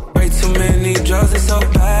 Way too many drugs, it's so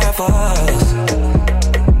bad for us.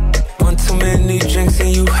 One too many drinks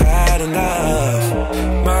and you had enough.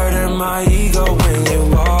 Murdered my ego when you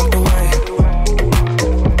walked away.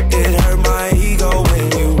 It hurt my ego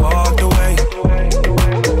when you walked away.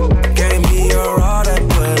 Gave me your all that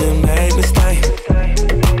wouldn't make me stay.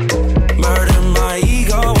 Murdered my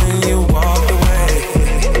ego when you walked away.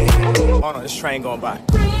 Hold on, this train going by.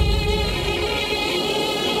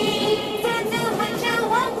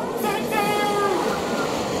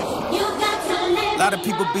 A lot of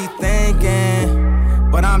people be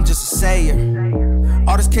thinking, but I'm just a sayer.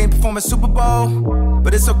 Artists can't perform at Super Bowl,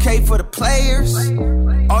 but it's okay for the players.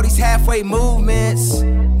 All these halfway movements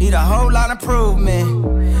need a whole lot of improvement.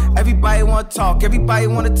 Everybody wanna talk, everybody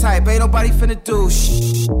wanna type, ain't nobody finna do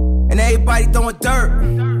shh. And everybody throwing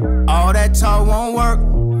dirt. All that talk won't work.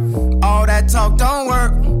 All that talk don't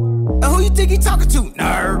work. And who you think he talking to,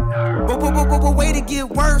 nerd? But wait to get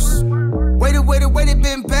worse. Wait, it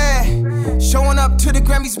been bad. Showing up to the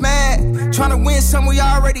Grammys mad. Trying to win something we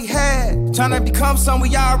already had. Trying to become something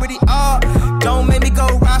we already are. Don't make me go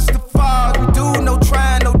Rastafari. We do no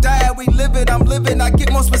trying, no die. We live it, I'm living. I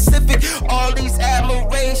get more specific. All these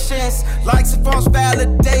admirations, likes and false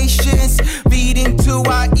validations, feeding to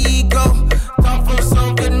our ego. Come from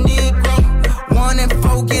some good Negro. 1 and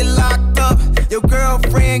 4 get locked up. Your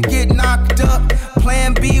girlfriend get knocked up.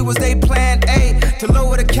 Plan B was they plan A. To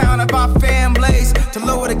lower the count of our families. To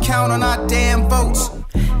lower the count on our damn votes.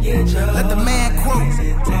 Let the man quote.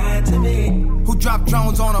 Who dropped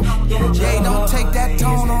drones on him? Yeah, don't take that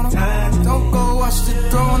tone on him. Don't go watch the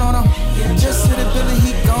throne on him. Just hit a Billy,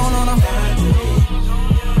 he gone on him.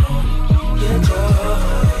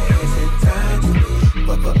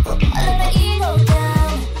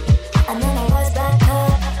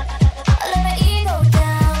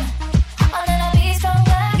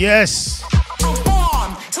 Yes.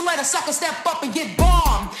 Born to let a sucker step up and get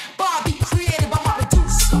bombed. Bobby created by my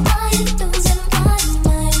producer.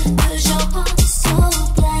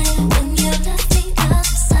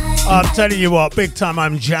 I'm telling you what, big time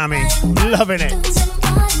I'm jamming. Loving it.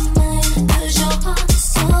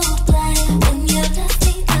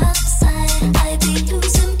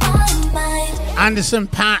 Anderson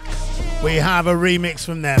 .Paak, we have a remix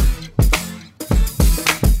from them.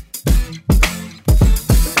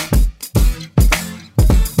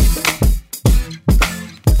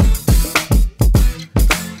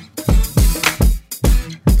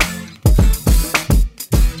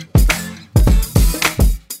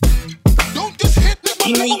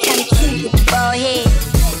 You know you can't keep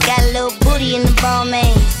booty in the ball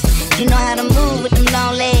maze. You know how to move with them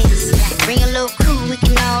long legs. Bring a little crew, we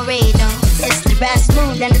can all rage on. It's the rap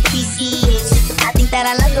smooth than the PC is. I think that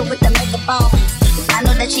I like her with the makeup on. I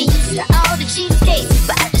know that she used to all the cheesecakes,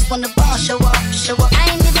 but I just wanna ball, show off, show off. I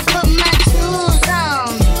ain't even put my shoes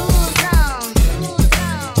on.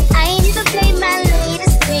 I ain't even played my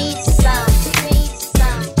latest greatest song.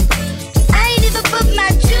 I ain't even put my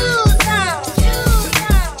shoes on.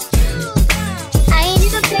 I ain't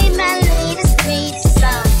even played my latest greatest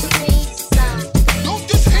song.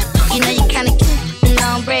 You know you kinda cute in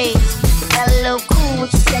long braids. Got a little cool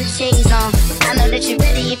with your sunshades on. I know that you're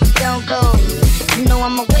ready if you don't go. You know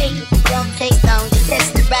I'm away if you don't take long. You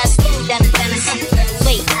test the ride smooth down the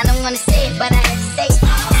wait, I don't wanna say it, but I have to say it.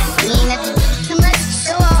 You ain't have to do too much to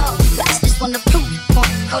show off. But I just wanna prove it.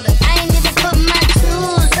 Hold up, I ain't even put my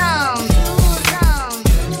shoes on.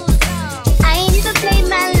 I ain't even played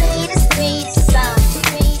my latest greatest song.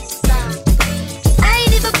 I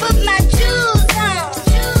ain't even put my shoes on.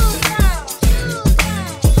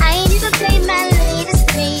 I ain't even played my latest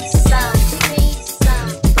greatest song.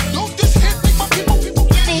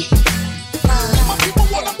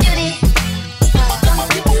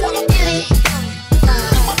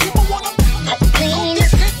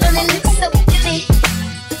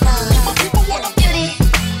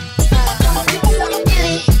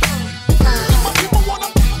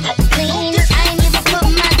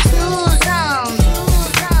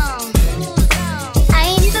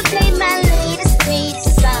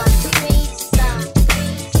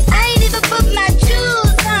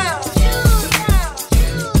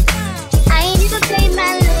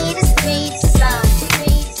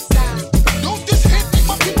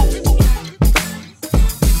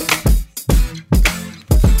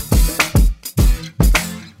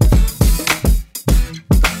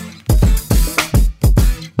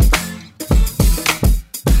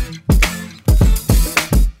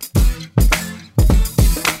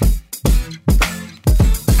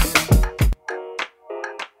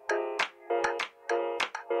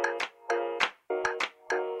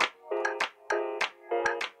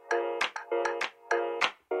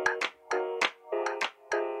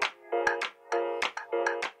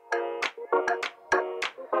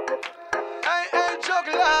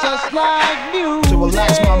 Just like you. To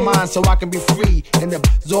relax my mind so I can be free and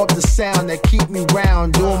absorb the sound that keep me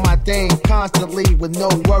round, doing my thing constantly with no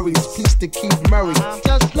worries. Peace to keep Murray.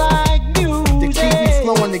 Just like you. To keep me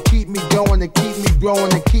flowing, to keep me going, to keep me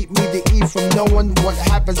growing, to keep me to eat from knowing what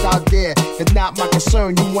happens out there. It's not my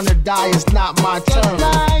concern. You wanna die, it's not my turn.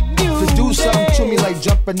 Like you, to do something to me like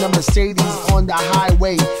jumping a Mercedes on the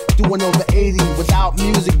highway, doing over 80 without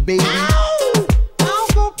music, baby. I'll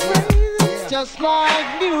go crazy. Just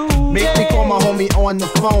like you. Make me call my homie on the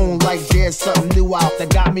phone like there's something new out that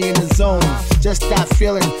got me in the zone. Just that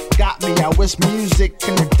feeling got me. I wish music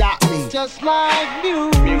can adopt me. Just like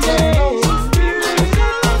you.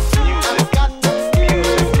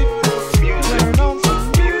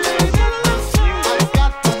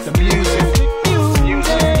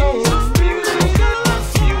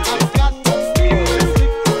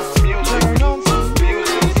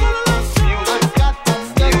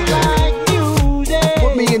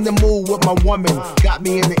 Woman got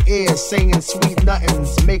me in the air saying sweet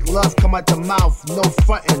nothings. Make love come out the mouth, no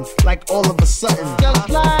frontin', like all of a sudden. Just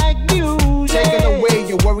like you, taking away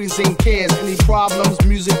your worries and cares. Any problems,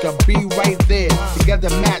 music will be right there. Together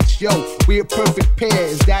match, yo, we a perfect pair.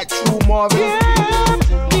 Is that true, Marvin?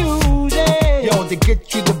 Yeah, music. Yo, to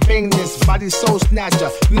get you to bang this body soul snatcher,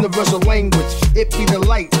 universal language. It be the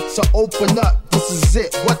light, so open up. This is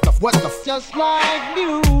it. What the? Just like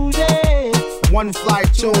music. One fly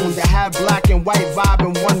tune to have black and white vibe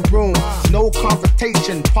in one room. No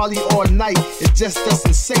confrontation, party all night. It's just a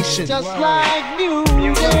sensation. Just like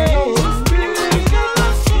music.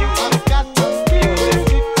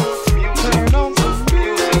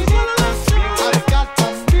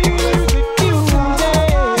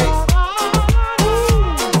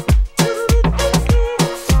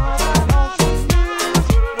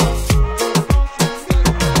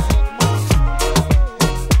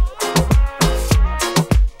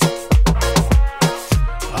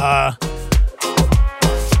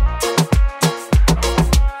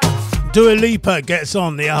 Dua Lipa gets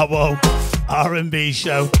on the Outworld R&B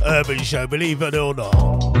show, urban show, believe it or not.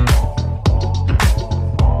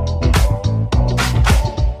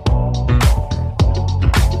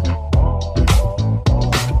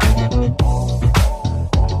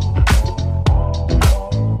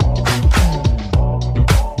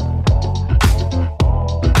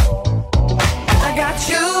 I got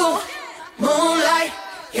you, moonlight,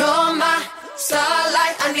 you're my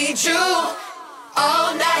starlight. I need you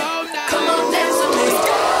all night. Come on.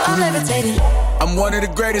 I'm levitating. I'm one of the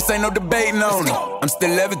greatest, ain't no debating on it. I'm still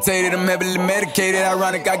levitated, I'm heavily medicated.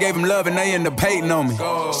 Ironic, I gave him love and they end up hating on me.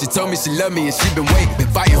 She told me she loved me and she been waiting. Been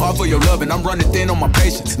fighting hard for your love and I'm running thin on my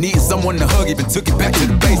patience. Needing someone to hug, even took it back to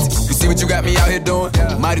the basics. You see what you got me out here doing?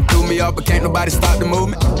 Mighty threw me off, but can't nobody stop the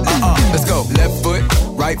movement. Let's go. Left foot,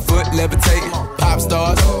 right foot, levitating. Pop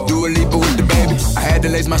stars, do a leap with the baby. I had to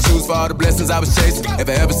lace my shoes for all the blessings I was chasing. If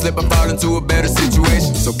I ever slip, I fall into a better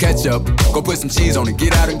situation. So catch up, go put some cheese on it,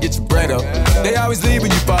 get out and get your bread up. They always leave when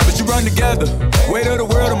you fall, but you run together. Weight of the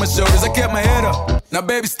world on my shoulders, I kept my head up. Now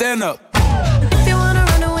baby, stand up. If you wanna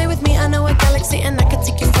run away with me, I know a galaxy and I can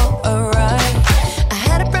take you for a ride. I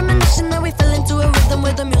had a premonition that we fell into a rhythm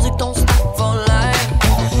where the music don't stop for life.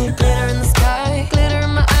 Glitter in the sky, glitter in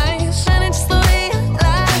my eyes, shining just the way I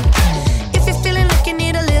like. If you're feeling like you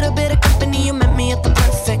need a little bit of company, you met me at the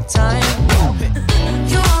perfect time.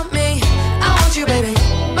 You want me, I want you, baby.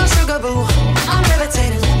 My sugar boo, I'm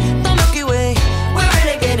levitating. The Milky Way, we're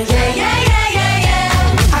renegading. Yeah, yeah, yeah, yeah,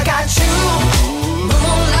 yeah. I got you,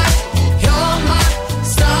 moonlight. You're my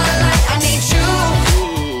starlight. I need you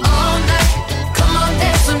all night. Come on,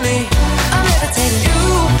 dance with me. I'm levitating. You,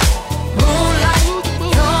 moonlight.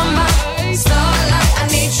 You're my starlight. I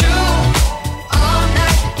need you all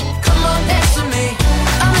night. Come on, dance with me.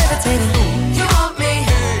 I'm levitating. You want me,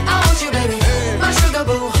 I want you, baby. My sugar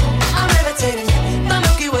boo, I'm levitating. The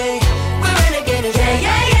Milky Way, we're renegading. Yeah,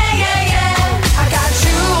 yeah, yeah, yeah, yeah. I got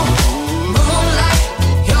you, moonlight.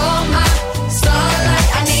 You're my starlight.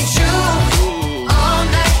 I need you all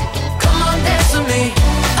night. Come on, dance with me.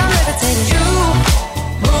 I'm levitating. You,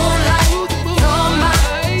 moonlight. You're my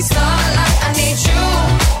starlight. I need you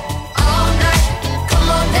all night. Come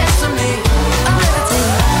on, dance with me. I'm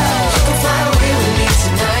levitating. You can fly away with me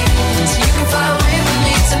tonight. So you can fly away with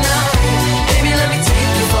me tonight. Baby, let me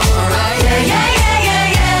take you for a ride. Yeah, yeah, yeah, yeah,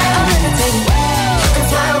 yeah. I'm levitating. You can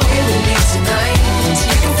fly away with me tonight. So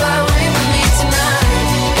you can fly away with me tonight.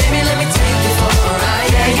 Baby, let me take you for a ride.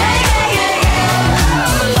 Yeah, yeah, yeah, yeah, yeah.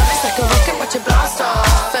 My love is like a rocket, watch it blast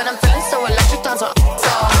off. And I'm feeling so electric, dance on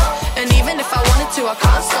off. And even if I wanted to, I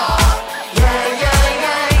can't stop. Yeah, yeah,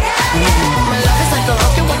 yeah, yeah. My love is like a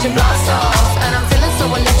rocket, watch it blast off. And I'm feeling so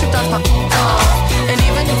electric, dance my off. And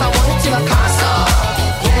even if I wanted to, I can't stop.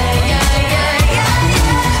 Yeah, yeah, yeah,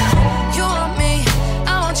 yeah. You want me, I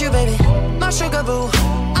want you, baby. My sugar boo,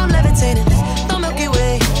 I'm levitating. The Milky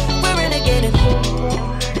Way, we're renegading.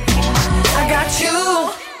 I got you,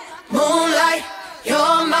 moonlight.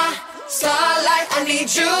 You're my starlight. I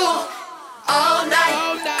need you all night.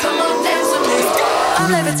 Come on, dance with me.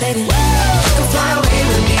 I'm levitating. You can fly away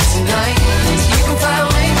with me tonight. You can fly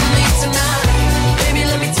away with me tonight. Baby,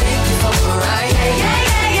 let me take you for a ride. Yeah, yeah,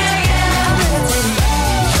 yeah, yeah, yeah. I'm levitating.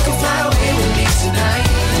 You can fly away with me tonight.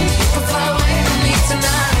 You can fly away with me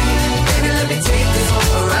tonight. Baby, let me take you for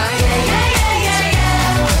a ride. Yeah, yeah, yeah, yeah,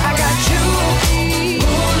 yeah. I got you.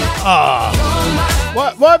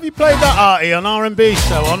 Why have you played that, Artie, on R&B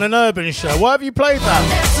show, on an urban show? Why have you played that?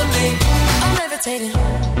 I'm levitating.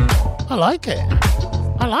 I like it.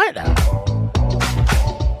 I like that.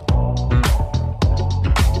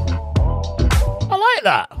 I like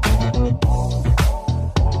that.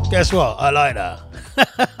 Guess what? I like that.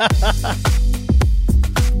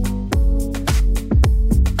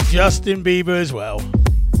 Justin Bieber as well.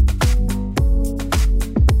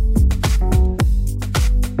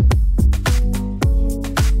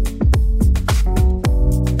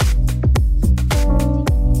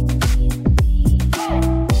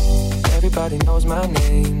 Everybody knows my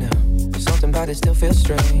name now, but something about it still feels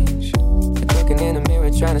strange. Like looking in the mirror,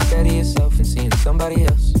 trying to steady yourself and seeing somebody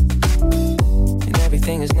else. And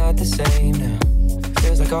everything is not the same now.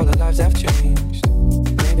 Feels like all the lives have changed.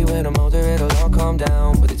 Maybe when I'm older it'll all calm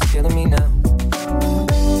down, but it's killing me now.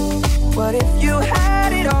 What if you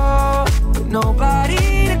had it all, but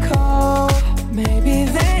nobody to call? Maybe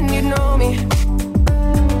then you'd know me.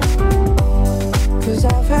 Cause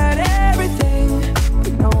I've had everything,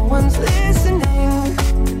 but no one's listening,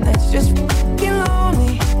 and that's just fucking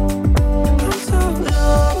lonely. I'm so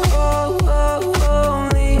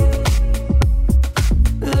lonely,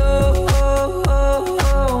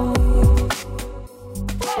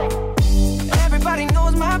 Everybody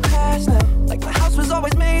knows my past now, like my house was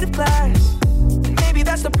always made of glass. And maybe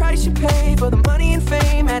that's the price you pay for the money and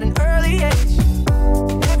fame at an early age.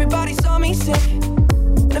 Everybody saw me sick,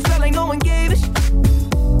 and it felt like no one gave a shit.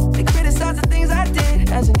 They criticized the things I did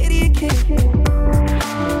as an idiot kid.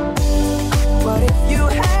 What if you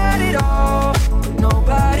had it all, but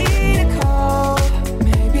nobody to call?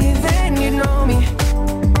 Maybe then you'd know me.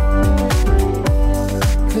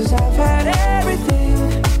 Cause I've had everything,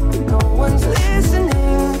 but no one's listening,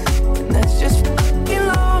 and that's just fucking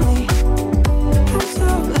lonely.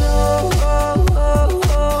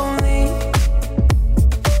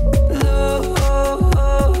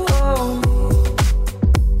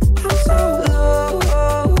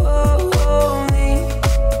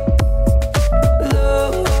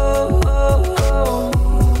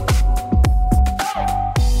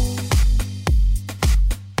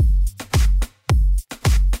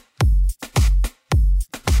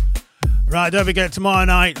 don't forget, tomorrow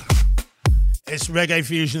night, it's Reggae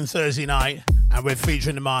Fusion Thursday night, and we're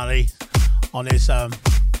featuring the Marley on this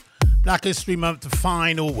Black History Month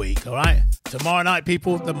final week, all right? Tomorrow night,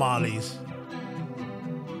 people, the Marleys.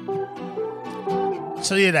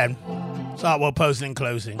 See you then. Start well posting and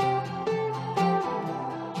closing.